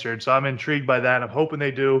unanswered. So I'm intrigued by that. I'm hoping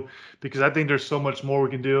they do because I think there's so much more we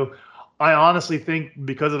can do. I honestly think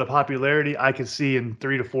because of the popularity, I could see in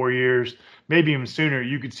 3 to 4 years, maybe even sooner,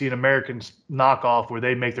 you could see an American knockoff where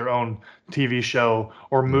they make their own TV show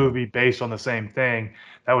or movie based on the same thing.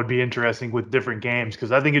 That would be interesting with different games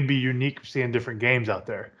because I think it'd be unique seeing different games out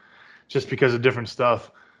there just because of different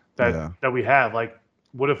stuff that we have. Like,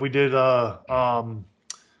 what if we did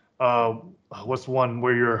what's the one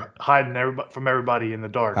where you're hiding from everybody in the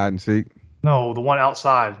dark? Hide and seek? No, the one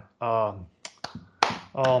outside.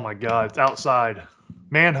 Oh my God, it's outside.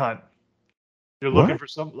 Manhunt. You're looking for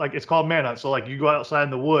it's called Manhunt. So like you go outside in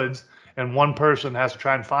the woods and one person has to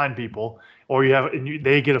try and find people, or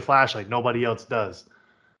they get a flashlight, nobody else does.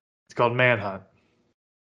 It's called Manhunt.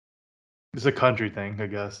 It's a country thing, I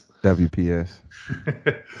guess. WPS.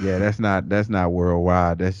 Yeah, that's not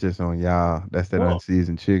worldwide. That's just on y'all. That's that Well,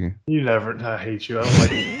 unseasoned chicken. You never. I hate you. I don't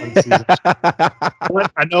like unseasoned.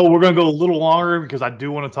 But I know we're going to go a little longer because I do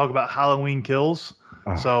want to talk about Halloween Kills.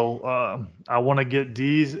 So I want to get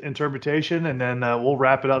D's interpretation, and then we'll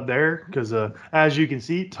wrap it up there. Because as you can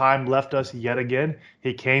see, time left us yet again.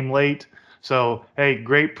 He came late. So hey,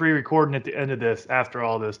 great pre-recording at the end of this. After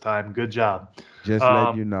all this time, good job. Just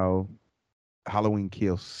letting you know, Halloween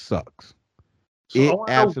Kills sucks. So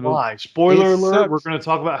I want to know why. Spoiler alert: we're going to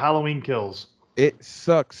talk about Halloween Kills. It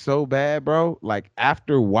sucks so bad, bro. Like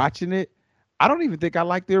after watching it, I don't even think I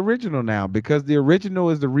like the original now because the original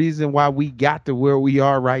is the reason why we got to where we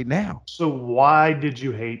are right now. So why did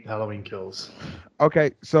you hate Halloween Kills?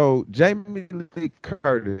 Okay, so Jamie Lee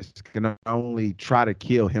Curtis can only try to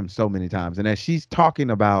kill him so many times. And as she's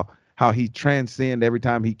talking about how he transcends every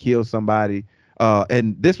time he kills somebody,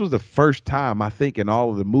 and this was the first time, I think, in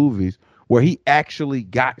all of the movies where he actually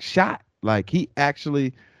got shot. Like he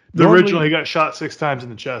actually... Originally, he got shot 6 times in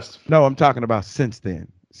the chest. No, I'm talking about since then.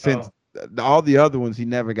 Since all the other ones, he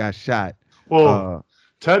never got shot. Well,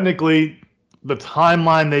 technically, the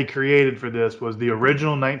timeline they created for this was the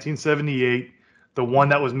original 1978, the one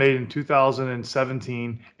that was made in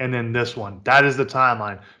 2017, and then this one. That is the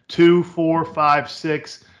timeline. 2, 4, 5,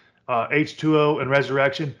 6, H2O, and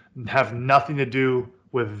Resurrection have nothing to do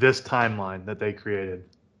with this timeline that they created.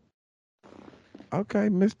 Okay,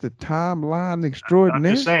 Mr. Timeline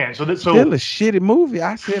Extraordinaire. I'm just saying. So still a shitty movie.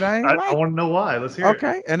 I said I ain't like. I want to know why. Let's hear it.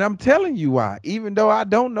 Okay, and I'm telling you why. Even though I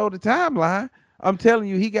don't know the timeline, I'm telling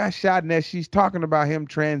you he got shot, and that she's talking about him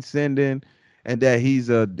transcending, and that he's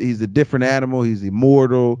a different animal, he's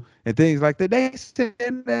immortal, and things like that. They said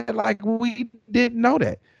that like we didn't know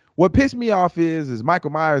that. What pissed me off is Michael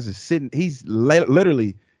Myers is sitting. He's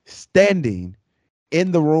literally standing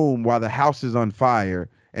in the room while the house is on fire.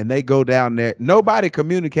 And they go down there. Nobody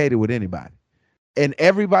communicated with anybody. And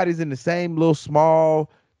everybody's in the same little small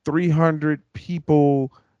 300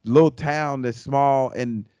 people little town that's small.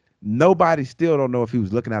 And nobody still don't know if he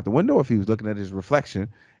was looking out the window, if he was looking at his reflection.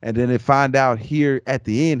 And then they find out here at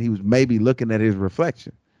the end, he was maybe looking at his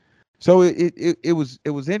reflection. So it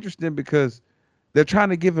was interesting because they're trying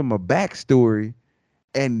to give him a backstory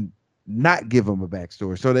and not give him a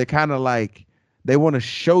backstory. So they kind of like, they want to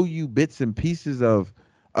show you bits and pieces of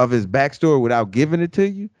his backstory without giving it to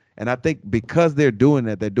you. And I think because they're doing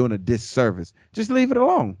that, they're doing a disservice. Just leave it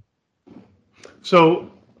alone. So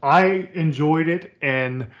I enjoyed it,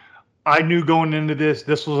 and I knew going into this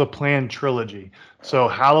was a planned trilogy. So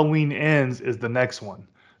Halloween Ends is the next one.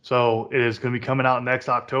 So it is going to be coming out next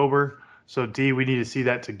October. So D, we need to see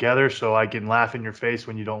that together so I can laugh in your face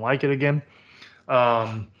when you don't like it again.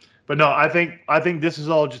 But no, I think this is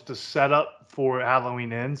all just a setup for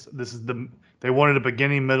Halloween Ends. They wanted a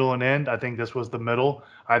beginning, middle, and end. I think this was the middle.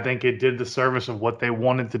 I think it did the service of what they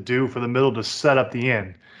wanted to do for the middle to set up the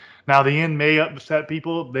end. Now, the end may upset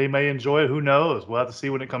people. They may enjoy it. Who knows? We'll have to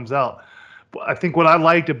see when it comes out. But I think what I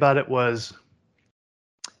liked about it was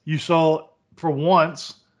you saw, for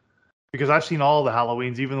once, because I've seen all the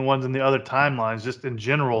Halloweens, even the ones in the other timelines, just in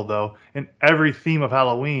general, though, in every theme of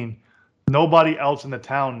Halloween, nobody else in the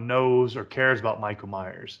town knows or cares about Michael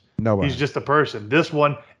Myers. Nobody. He's just a person. This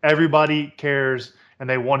one, everybody cares, and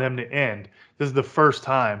they want him to end. This is the first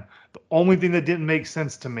time. The only thing that didn't make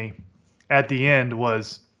sense to me at the end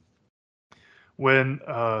was when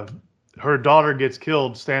her daughter gets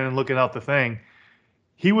killed standing looking out the thing.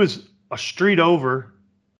 He was a street over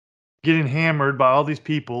getting hammered by all these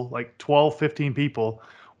people, like 12, 15 people.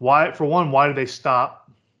 Why? For one, why did they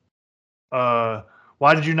stop?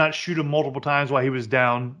 Why did you not shoot him multiple times while he was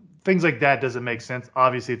down? Things like that doesn't make sense.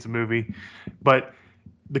 Obviously, it's a movie. But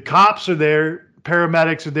the cops are there.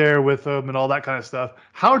 Paramedics are there with him and all that kind of stuff.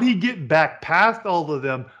 How did he get back past all of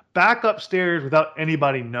them, back upstairs without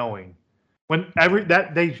anybody knowing? When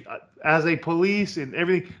as a police and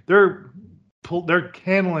everything, they're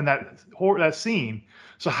handling that scene.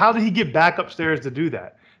 So how did he get back upstairs to do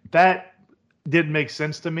that? That didn't make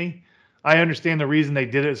sense to me. I understand the reason they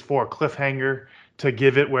did it is for a cliffhanger, to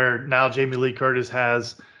give it where now Jamie Lee Curtis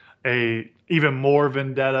has a even more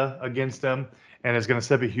vendetta against them and is going to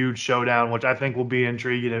set up a huge showdown, which I think will be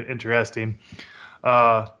intriguing and interesting.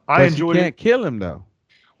 I enjoyed it. You can't kill him though.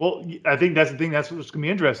 Well, I think that's the thing. That's what's going to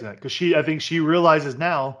be interesting, because I think she realizes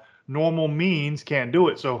now normal means can't do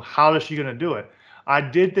it. So how is she going to do it? I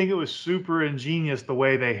did think it was super ingenious the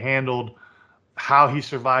way they handled how he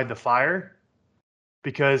survived the fire,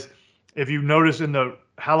 because if you notice in the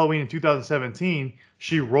Halloween in 2017,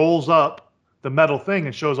 she rolls up the metal thing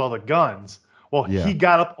and shows all the guns. Well, Yeah. he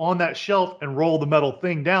got up on that shelf and rolled the metal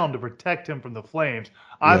thing down to protect him from the flames.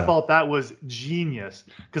 I Yeah. thought that was genius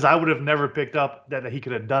because I would have never picked up that he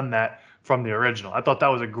could have done that from the original. I thought that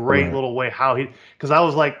was a great Right. little way how he, because I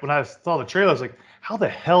was like, when I saw the trailer, I was like, how the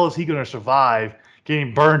hell is he going to survive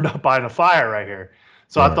getting burned up by the fire right here?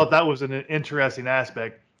 So I Right. thought that was an interesting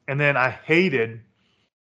aspect. And then I hated,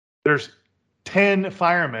 there's 10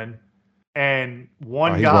 firemen and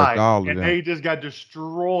one he guy, worked all of and them. they just got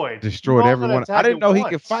destroyed. Destroyed You everyone. gotta I didn't attack know it he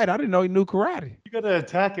could once. fight. I didn't know he knew karate. You got to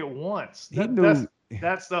attack it once. He knew.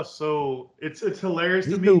 That stuff's so it's hilarious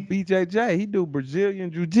He to knew me. BJJ. He knew Brazilian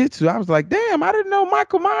Jiu-Jitsu. I was like, damn, I didn't know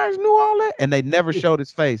Michael Myers knew all that. And they never showed his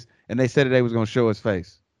face. And they said that they was going to show his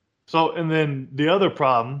face. So, and then the other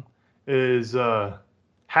problem is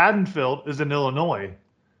Haddonfield is in Illinois,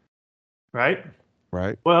 right?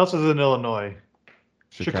 Right? What else is in Illinois?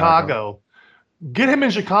 Chicago. Get him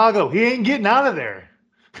in Chicago. He ain't getting out of there.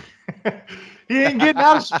 He ain't getting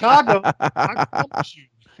out of Chicago. I promise you.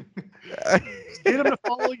 Get him to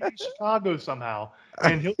follow you in Chicago somehow,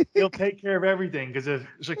 and he'll take care of everything. Because if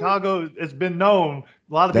Chicago, it's been known,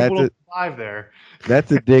 a lot of people don't survive there.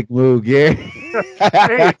 That's a dick move, Gary.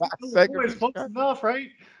 Hey, Take it's close enough, right?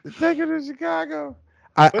 Take him to Chicago.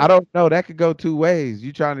 I don't know. That could go two ways.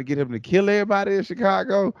 You trying to get him to kill everybody in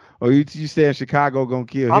Chicago, or you saying Chicago gonna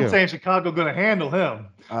kill him? I'm saying Chicago gonna handle him.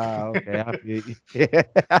 Okay.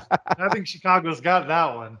 I think Chicago's got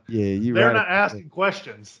that one. Yeah, you. They're right not asking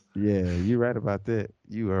questions. Yeah, you're right about that.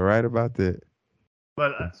 You are right about that.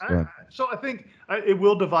 But I think it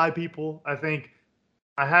will divide people. I think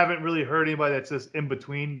I haven't really heard anybody that's just in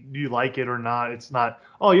between. Do you like it or not? It's not,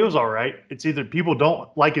 oh, it was all right. It's either people don't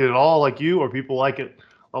like it at all like you, or people like it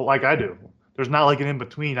like I do. There's not like an in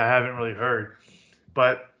between. I haven't really heard.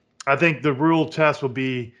 But I think the real test will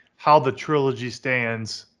be how the trilogy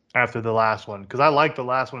stands after the last one. Because I liked the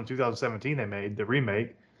last one in 2017 they made, the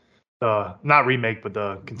remake. Not remake, but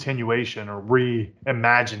the continuation or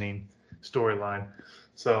reimagining storyline.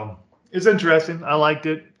 So it's interesting. I liked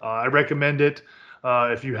it. I recommend it.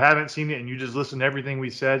 If you haven't seen it and you just listened to everything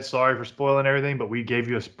we said, sorry for spoiling everything, but we gave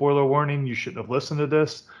you a spoiler warning. You shouldn't have listened to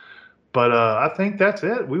this. But I think that's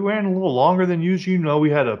it. We ran a little longer than usual. You know,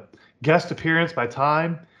 we had a guest appearance by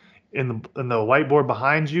time in the whiteboard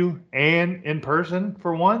behind you and in person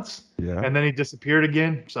for once. Yeah. And then he disappeared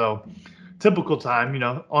again. So typical time,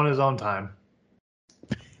 on his own time.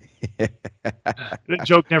 That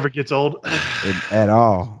joke never gets old. At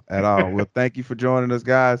all. Well, thank you for joining us,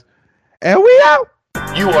 guys. And we out.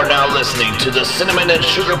 You are now listening to the Cinnamon and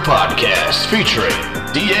Sugar Podcast featuring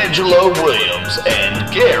D'Angelo Williams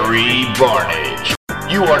and Gary Barnage.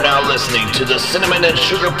 You are now listening to the Cinnamon and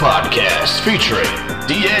Sugar Podcast featuring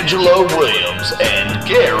D'Angelo Williams and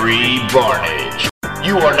Gary Barnage.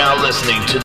 You are now listening to